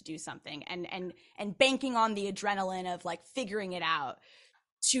last minute to do something and banking on the adrenaline of like figuring it out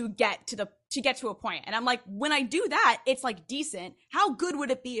to get to a point? And I'm like, when I do that, it's like decent. How good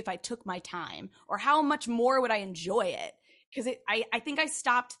would it be if I took my time, or how much more would I enjoy it? Because I think I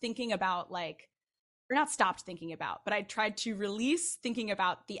stopped thinking about like, or not stopped thinking about, but I tried to release thinking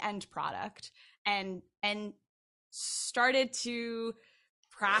about the end product and started to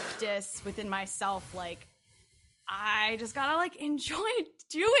practice within myself. Like, I just gotta like enjoy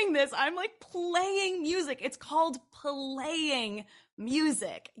doing this. I'm like playing music. It's called playing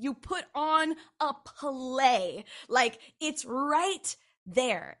music. You put on a play. Like, it's right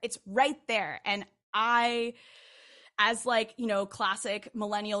there. It's right there. And I, as like, you know, classic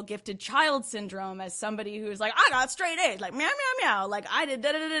millennial gifted child syndrome, as somebody who's like, I got straight A's, like meow meow meow, like I did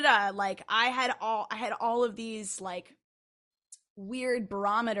da da da da, like I had all of these like weird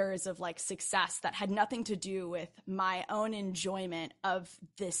barometers of like success that had nothing to do with my own enjoyment of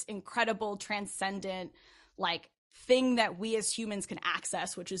this incredible transcendent like thing that we as humans can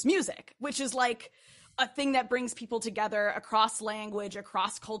access, which is music, which is like a thing that brings people together across language,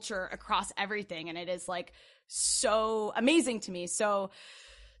 across culture, across everything. And it is like so amazing to me. So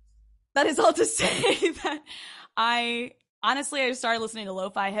that is all to say that I started listening to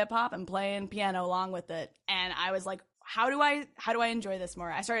lo-fi hip hop and playing piano along with it. And I was like, how do I enjoy this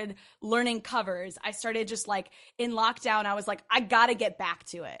more? I started learning covers. I started just like in lockdown, I was like, I gotta get back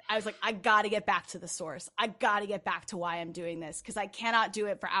to it. I was like, I gotta get back to the source. I gotta get back to why I'm doing this, because I cannot do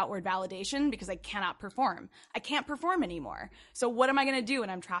it for outward validation, because I cannot perform. I can't perform anymore. So what am I gonna do when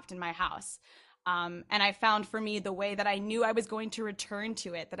I'm trapped in my house? And I found for me the way that I knew I was going to return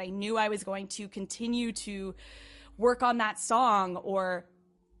to it, that I knew I was going to continue to work on that song or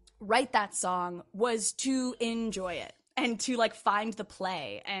write that song, was to enjoy it and to like find the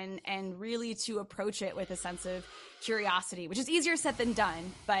play and really to approach it with a sense of curiosity, which is easier said than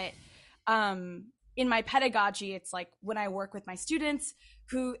done. But in my pedagogy, it's like when I work with my students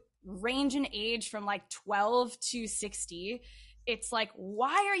who range in age from like 12 to 60, it's like,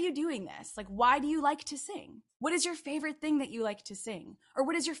 why are you doing this? Like, why do you like to sing? What is your favorite thing that you like to sing? Or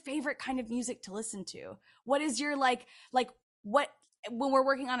what is your favorite kind of music to listen to? What is your like what, when we're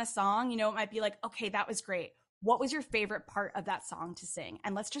working on a song, you know, it might be like, okay, that was great. What was your favorite part of that song to sing?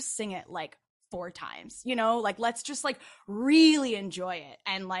 And let's just sing it like 4 times, you know, like, let's just like really enjoy it.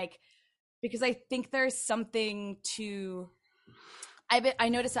 And like, because I think there's something to, I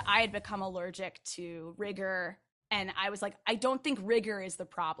noticed that I had become allergic to rigor. And I was like, I don't think rigor is the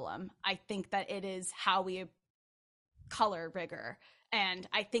problem. I think that it is how we color rigor. And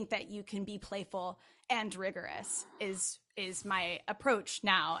I think that you can be playful and rigorous is my approach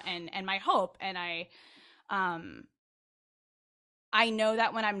now and my hope. And I know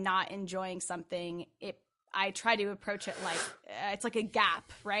that when I'm not enjoying something, I try to approach it like it's like a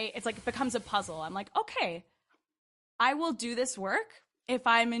gap, right? It's like it becomes a puzzle. I'm like, okay, I will do this work if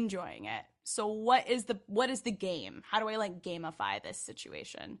I'm enjoying it. So what is the game? How do I like gamify this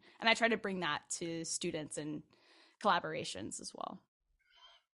situation? And I try to bring that to students and collaborations as well.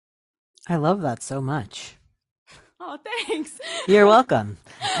 I love that so much. Oh, thanks. You're welcome.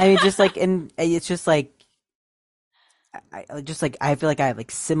 I mean, just like, and it's just like, I feel like I have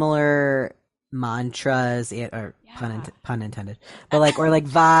like similar mantras, or pun intended, but like, or like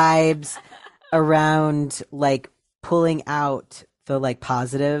vibes around like pulling out the like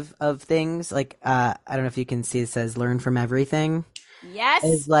positive of things. Like, I don't know if you can see, it says learn from everything. Yes.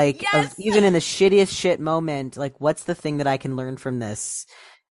 Is like, yes. Even in the shittiest shit moment, like, what's the thing that I can learn from this?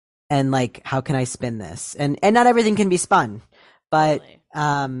 And like, how can I spin this? And not everything can be spun, but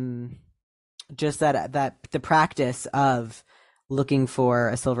Totally. just that the practice of looking for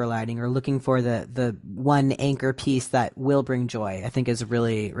a silver lining or looking for the one anchor piece that will bring joy, I think is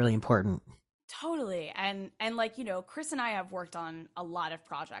really, really important. Totally. And like, you know, Chris and I have worked on a lot of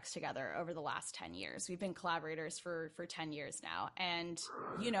projects together over the last 10 years. We've been collaborators for 10 years now. And,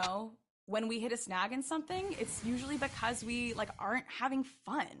 you know, when we hit a snag in something, it's usually because we like aren't having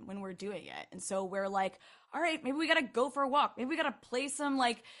fun when we're doing it. And so we're like, all right, maybe we got to go for a walk. Maybe we got to play some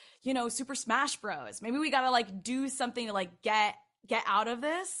like, you know, Super Smash Bros. Maybe we got to like do something to like get out of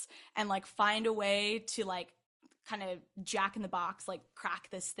this and like find a way to like kind of jack in the box, like crack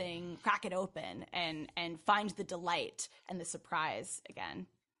it open and find the delight and the surprise again.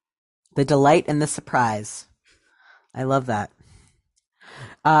 The delight and the surprise. I love that.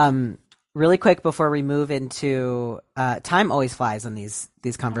 Really quick before we move into time always flies on these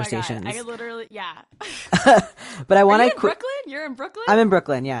conversations. Oh my God. I literally, yeah. But I want to. Are you in Brooklyn? You're in Brooklyn? I'm in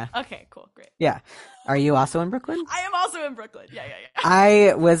Brooklyn. Yeah. Okay. Cool. Great. Yeah. Are you also in Brooklyn? I am also in Brooklyn. Yeah.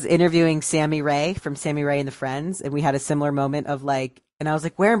 I was interviewing Sammy Ray from Sammy Ray and the Friends, and we had a similar moment of like, and I was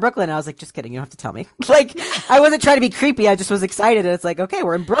like, "Where in Brooklyn?" And I was like, "Just kidding. You don't have to tell me." Like, I wasn't trying to be creepy. I just was excited, and it's like, okay,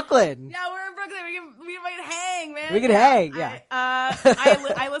 we're in Brooklyn. Yeah, we're in Brooklyn. We might hang, man. We can hang. Yeah.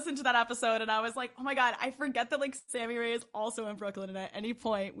 I listened to that episode, and I was like, oh my God, I forget that like Sammy Ray is also in Brooklyn, and at any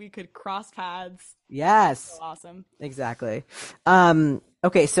point we could cross paths. Yes. So awesome. Exactly.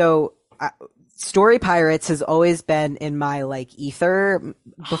 Okay, so Story Pirates has always been in my like ether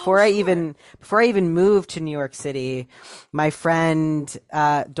before I even moved to New York City. My friend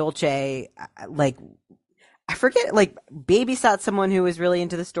Dolce, like I forget, like babysat someone who was really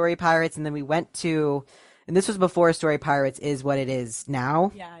into the Story Pirates, and then we went to, and this was before Story Pirates is what it is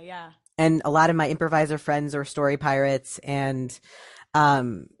now. Yeah. And a lot of my improviser friends are Story Pirates, and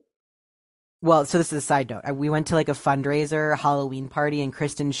well, so this is a side note. We went to like a fundraiser Halloween party, and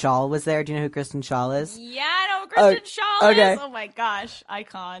Kristen Shaw was there. Do you know who Kristen Shaw is? Yeah, I know who Kristen Shaw is. Oh my gosh,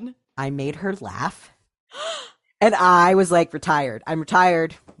 icon. I made her laugh, and I was like, "Retired. I'm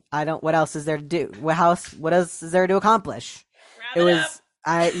retired. I don't. What else is there to do? What else is there to accomplish?" It was.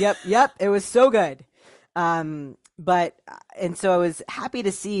 Yep. It was so good. But and so I was happy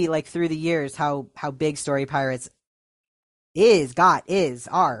to see like through the years how big Story Pirates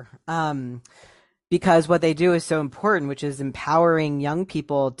are. Because what they do is so important, which is empowering young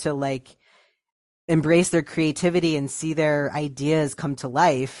people to like embrace their creativity and see their ideas come to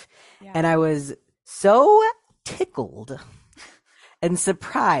life. Yeah. And I was so tickled and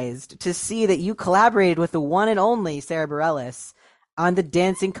surprised to see that you collaborated with the one and only Sarah Bareilles on the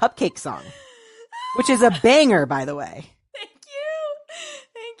Dancing Cupcake song, which is a banger, by the way.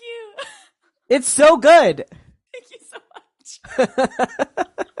 Thank you. It's so good. Thank you so much.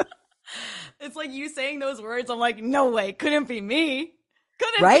 It's like you saying those words. I'm like, no way. Couldn't be me.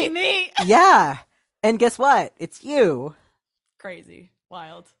 Couldn't be me. Yeah. And guess what? It's you. Crazy.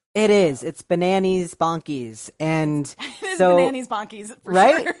 Wild. It is. It's bananas bonkies. And it is so, bananas bonkies, for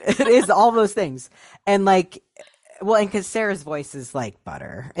right? Sure. It is all those things. And like, well, and because Sarah's voice is like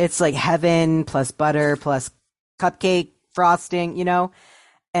butter. It's like heaven plus butter plus cupcake frosting, you know?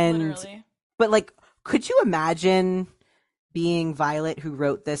 And, literally. But like, could you imagine being Violet who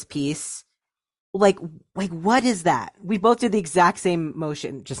wrote this piece? Like what is that? We both did the exact same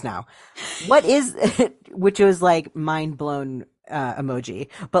motion just now. What is it? Which was like mind blown emoji.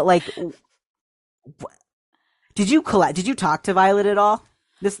 But like, did you talk to Violet at all?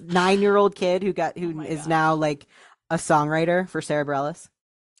 This 9-year-old kid who is now like a songwriter for Sarah Bareilles?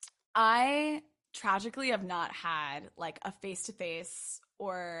 I tragically have not had like a face-to-face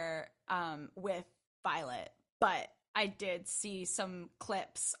or with Violet, but I did see some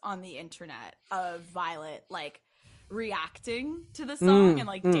clips on the internet of Violet like reacting to the song and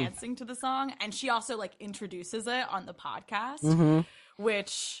like dancing to the song, and she also like introduces it on the podcast,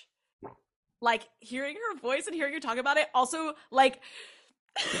 which like hearing her voice and hearing her talk about it also like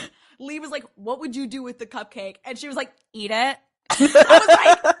Lee was like, what would you do with the cupcake? And she was like, eat it. I was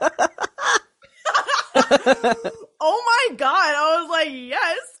like oh my God. I was like,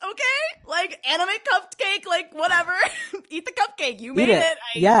 yes, okay. Like anime cupcake, like whatever. Eat the cupcake. You made it.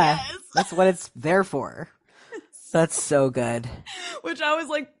 Yeah. Guess. That's what it's there for. That's so good. Which I was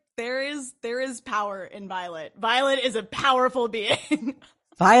like, there is power in Violet. Violet is a powerful being.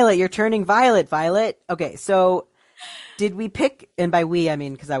 Violet, you're turning violet, Violet. Okay, so did we pick, and by we I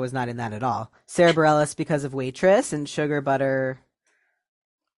mean because I was not in that at all, Sarah Bareilles because of Waitress and Sugar Butter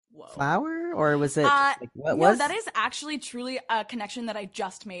Flower? Or was it like, what was? That is actually truly a connection that I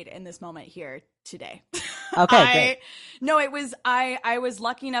just made in this moment here today. Okay, great. No, it was I was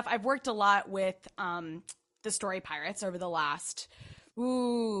lucky enough. I've worked a lot with the Story Pirates over the last,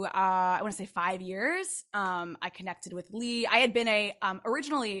 I want to say 5 years. I connected with Lee. I had been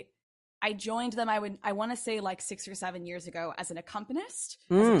originally, I joined them, I want to say like 6 or 7 years ago as an accompanist,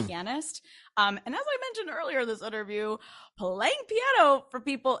 as a pianist. And as I mentioned earlier in this interview, playing piano for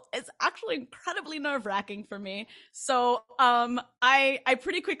people is actually incredibly nerve-wracking for me. So I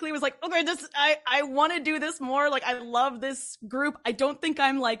pretty quickly was like, okay, I want to do this more. Like, I love this group. I don't think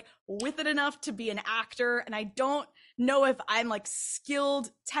I'm like with it enough to be an actor, and I don't know if I'm like skilled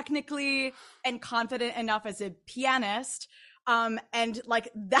technically and confident enough as a pianist. And like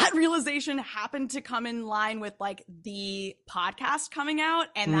that realization happened to come in line with like the podcast coming out,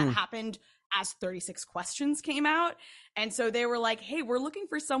 and that happened as 36 Questions came out. And so they were like, hey, we're looking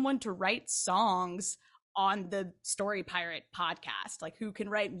for someone to write songs on the Story Pirate podcast, like who can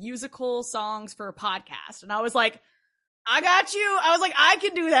write musical songs for a podcast. And I was like, I got you. I was like, I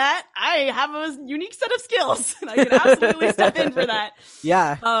can do that. I have a unique set of skills and I can absolutely step in for that.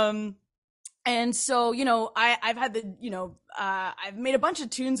 Yeah. And so, you know, I've had the, you know, I've made a bunch of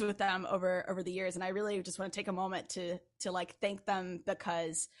tunes with them over the years, and I really just want to take a moment to like thank them,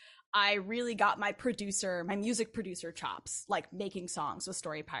 because I really got my music producer chops, like making songs with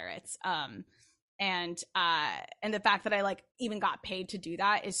Story Pirates. And the fact that I like even got paid to do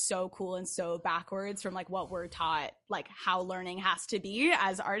that is so cool and so backwards from like what we're taught, like how learning has to be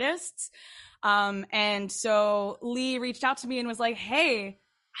as artists. And so Lee reached out to me and was like, hey,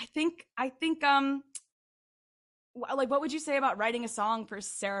 I think, like, what would you say about writing a song for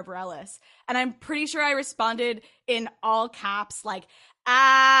Sarah Bareilles? And I'm pretty sure I responded in all caps, like,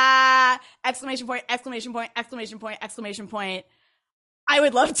 exclamation point, exclamation point, exclamation point, exclamation point. I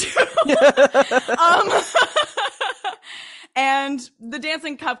would love to. And the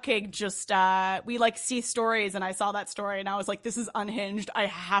Dancing Cupcake just, we like see stories, and I saw that story and I was like, this is unhinged. I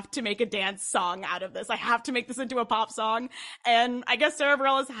have to make a dance song out of this. I have to make this into a pop song. And I guess Sarah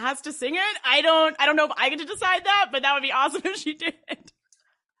Bareilles has to sing it. I don't know if I get to decide that, but that would be awesome if she did.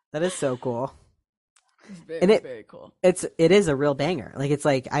 That is so cool. Very cool. It is a real banger. Like, it's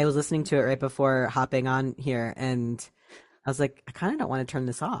like, I was listening to it right before hopping on here, and I was like, I kind of don't want to turn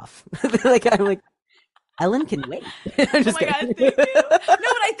this off. Like, I'm like, Ellen can wait. I'm just oh my God, thank you. No, but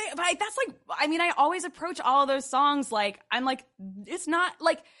that's like, I mean, I always approach all of those songs like, I'm like, it's not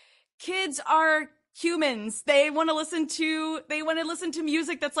like, kids are humans. They want to listen to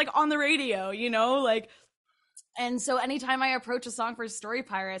music that's like on the radio, you know, like, and so anytime I approach a song for Story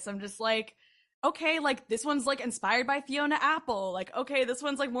Pirates, I'm just like, okay, like this one's like inspired by Fiona Apple. Like, okay, this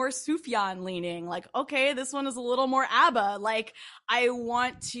one's like more Sufjan leaning. Like, okay, this one is a little more ABBA. Like, I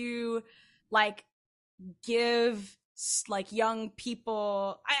want to like give like young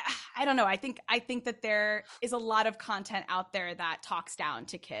people, I don't know. I think that there is a lot of content out there that talks down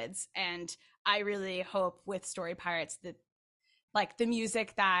to kids. And I really hope with Story Pirates that like the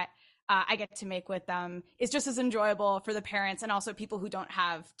music that I get to make with them is just as enjoyable for the parents and also people who don't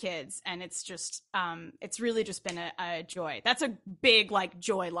have kids. And it's just, it's really just been a joy. That's a big like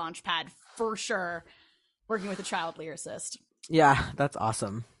joy launch pad for sure, working with a child lyricist. Yeah, that's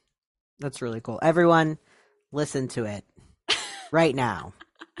awesome. That's really cool. Everyone, listen to it right now.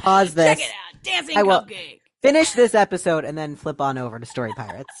 Pause this. Check it out. Dancing Cupcake. Finish this episode and then flip on over to Story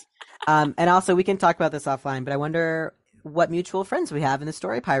Pirates. And also, we can talk about this offline, but I wonder what mutual friends we have in the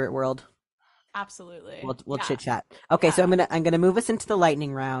Story Pirate world. Absolutely. We'll chit chat. Okay, so I'm gonna move us into the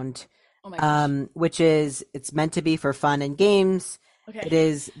lightning round. Oh my gosh. Which is, it's meant to be for fun and games. Okay. It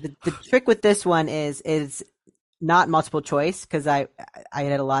is the trick with this one is not multiple choice, because I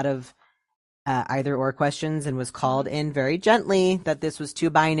had a lot of either or questions and was called in very gently that this was too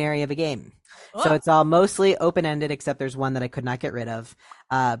binary of a game. Oh. So it's all mostly open-ended, except there's one that I could not get rid of.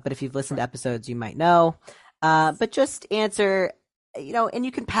 But if you've listened to episodes, you might know. But just answer, you know, and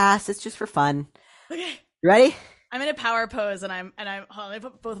you can pass. It's just for fun. Okay. You ready? I'm in a power pose, and I'm hold on, let me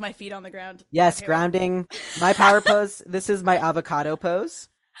put both my feet on the ground. Yes, okay, grounding. My power pose. This is my avocado pose.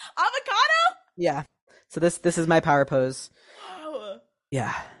 Avocado? Yeah. So this is my power pose. Oh.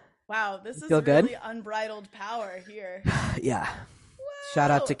 Yeah. Wow, this is Feel good? really unbridled power here. Yeah. Whoa.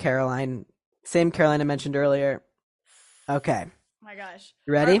 Shout out to Caroline. Same Caroline I mentioned earlier. Okay. Oh my gosh.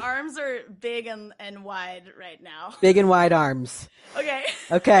 You ready? Our arms are big and wide right now. Big and wide arms. Okay.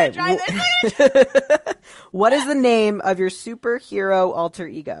 Okay. Try this. What is the name of your superhero alter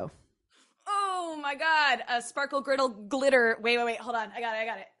ego? Oh my God. Sparkle Griddle Glitter. Wait. Hold on. I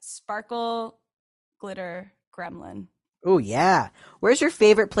got it. Sparkle Glitter Gremlin. Oh, yeah. Where's your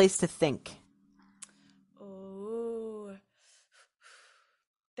favorite place to think? Oh.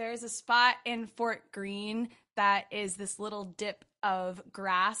 There's a spot in Fort Greene that is this little dip of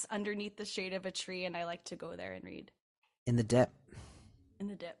grass underneath the shade of a tree, and I like to go there and read. In the dip. In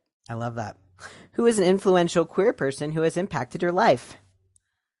the dip. I love that. Who is an influential queer person who has impacted your life?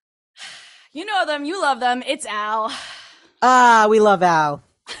 You know them, you love them. It's Al. Ah, we love Al.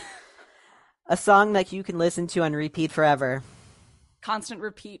 A song that you can listen to on repeat forever. Constant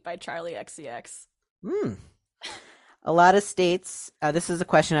Repeat by Charlie XCX. A lot of states, this is a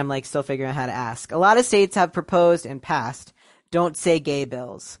question I'm like still figuring out how to ask. A lot of states have proposed and passed don't say gay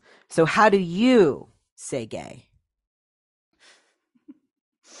bills. So how do you say gay?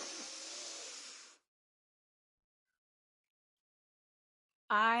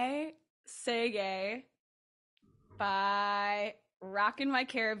 I say gay by rocking my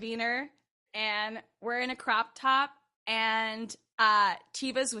carabiner and wearing a crop top and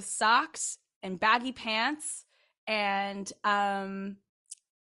Tevas with socks and baggy pants and an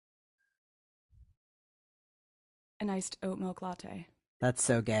iced oat milk latte. That's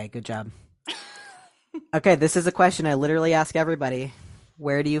so gay. Good job. Okay, this is a question I literally ask everybody.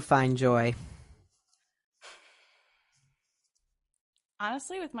 Where do you find joy?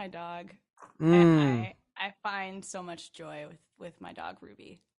 Honestly, with my dog. I find so much joy with my dog,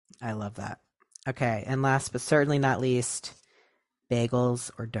 Ruby. I love that. Okay, and last but certainly not least,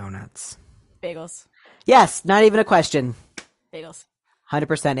 bagels or donuts? Bagels. Yes, not even a question. Bagels.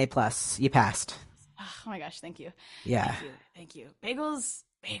 100% A+. You passed. Oh my gosh, thank you. Yeah. Thank you. Bagels.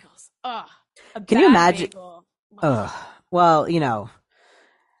 Ugh. Can you imagine? Bagel. Ugh. Well, you know,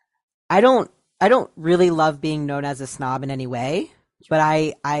 I don't really love being known as a snob in any way, but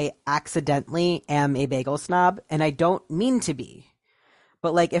I accidentally am a bagel snob, and I don't mean to be.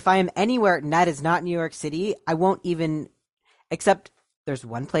 But like, if I am anywhere and that is not New York City, I won't even, except there's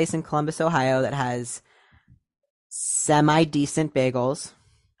one place in Columbus, Ohio that has semi-decent bagels.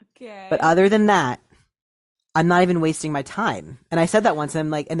 Okay. But other than that, I'm not even wasting my time. And I said that once,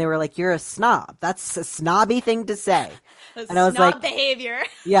 and and they were like, "You're a snob. That's a snobby thing to say." That's and I was snob like, behavior.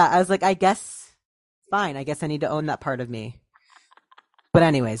 Yeah, I was like, I guess, fine. I guess I need to own that part of me. But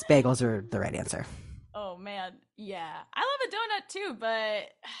anyways, bagels are the right answer. Oh man, yeah. I love a donut too,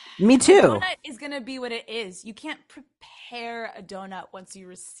 but Me too. A donut is gonna be what it is. You can't prepare a donut once you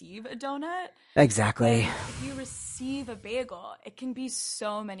receive a donut. Exactly. And if you receive a bagel, it can be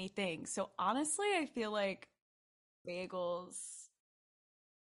so many things. So honestly, I feel like bagels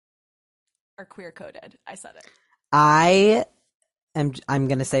are queer coded. I said it. I'm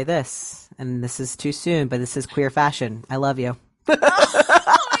gonna say this, and this is too soon, but this is queer fashion. I love you. Oh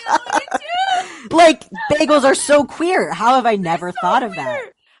my God, me too. Like, bagels are so queer. How have I never thought of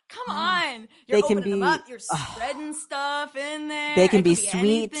that? Come on. They You're can opening be them up. You're spreading stuff in there. They can It be could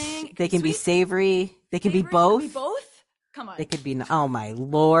sweet. anything. They can be Sweet, savory. They can be savory, both. Could be both? Come on. They could be. Oh my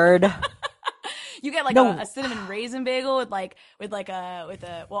Lord. You get like a cinnamon raisin bagel with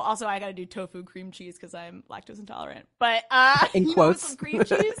a well, also I gotta do tofu cream cheese because I'm lactose intolerant. But in quotes, with some cream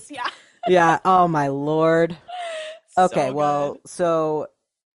cheese, yeah. Yeah. Oh my Lord. Okay. So well, good. so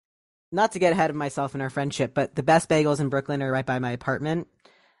not to get ahead of myself in our friendship, but the best bagels in Brooklyn are right by my apartment.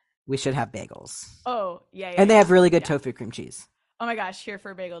 We should have bagels. Oh yeah. And they have really good tofu cream cheese. Oh my gosh, here for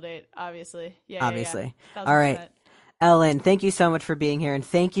a bagel date, obviously. Yeah. Obviously. Yeah. All right. Ellen, thank you so much for being here, and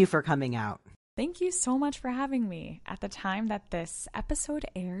thank you for coming out. Thank you so much for having me. At the time that this episode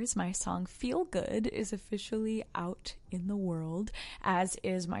airs, my song Feel Good is officially out in the world, as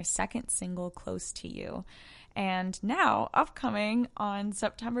is my second single, Close to You. And now, upcoming on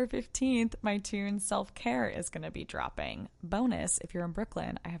September 15th, my tune Self Care is going to be dropping. Bonus, if you're in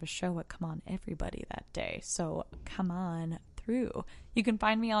Brooklyn, I have a show at Come On Everybody that day. So come on through. You can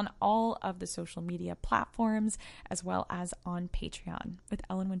find me on all of the social media platforms, as well as on Patreon with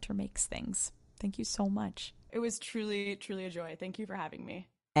Ellen Winter Makes Things. Thank you so much. It was truly, truly a joy. Thank you for having me.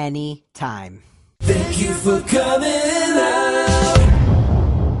 Anytime. Thank you for coming out.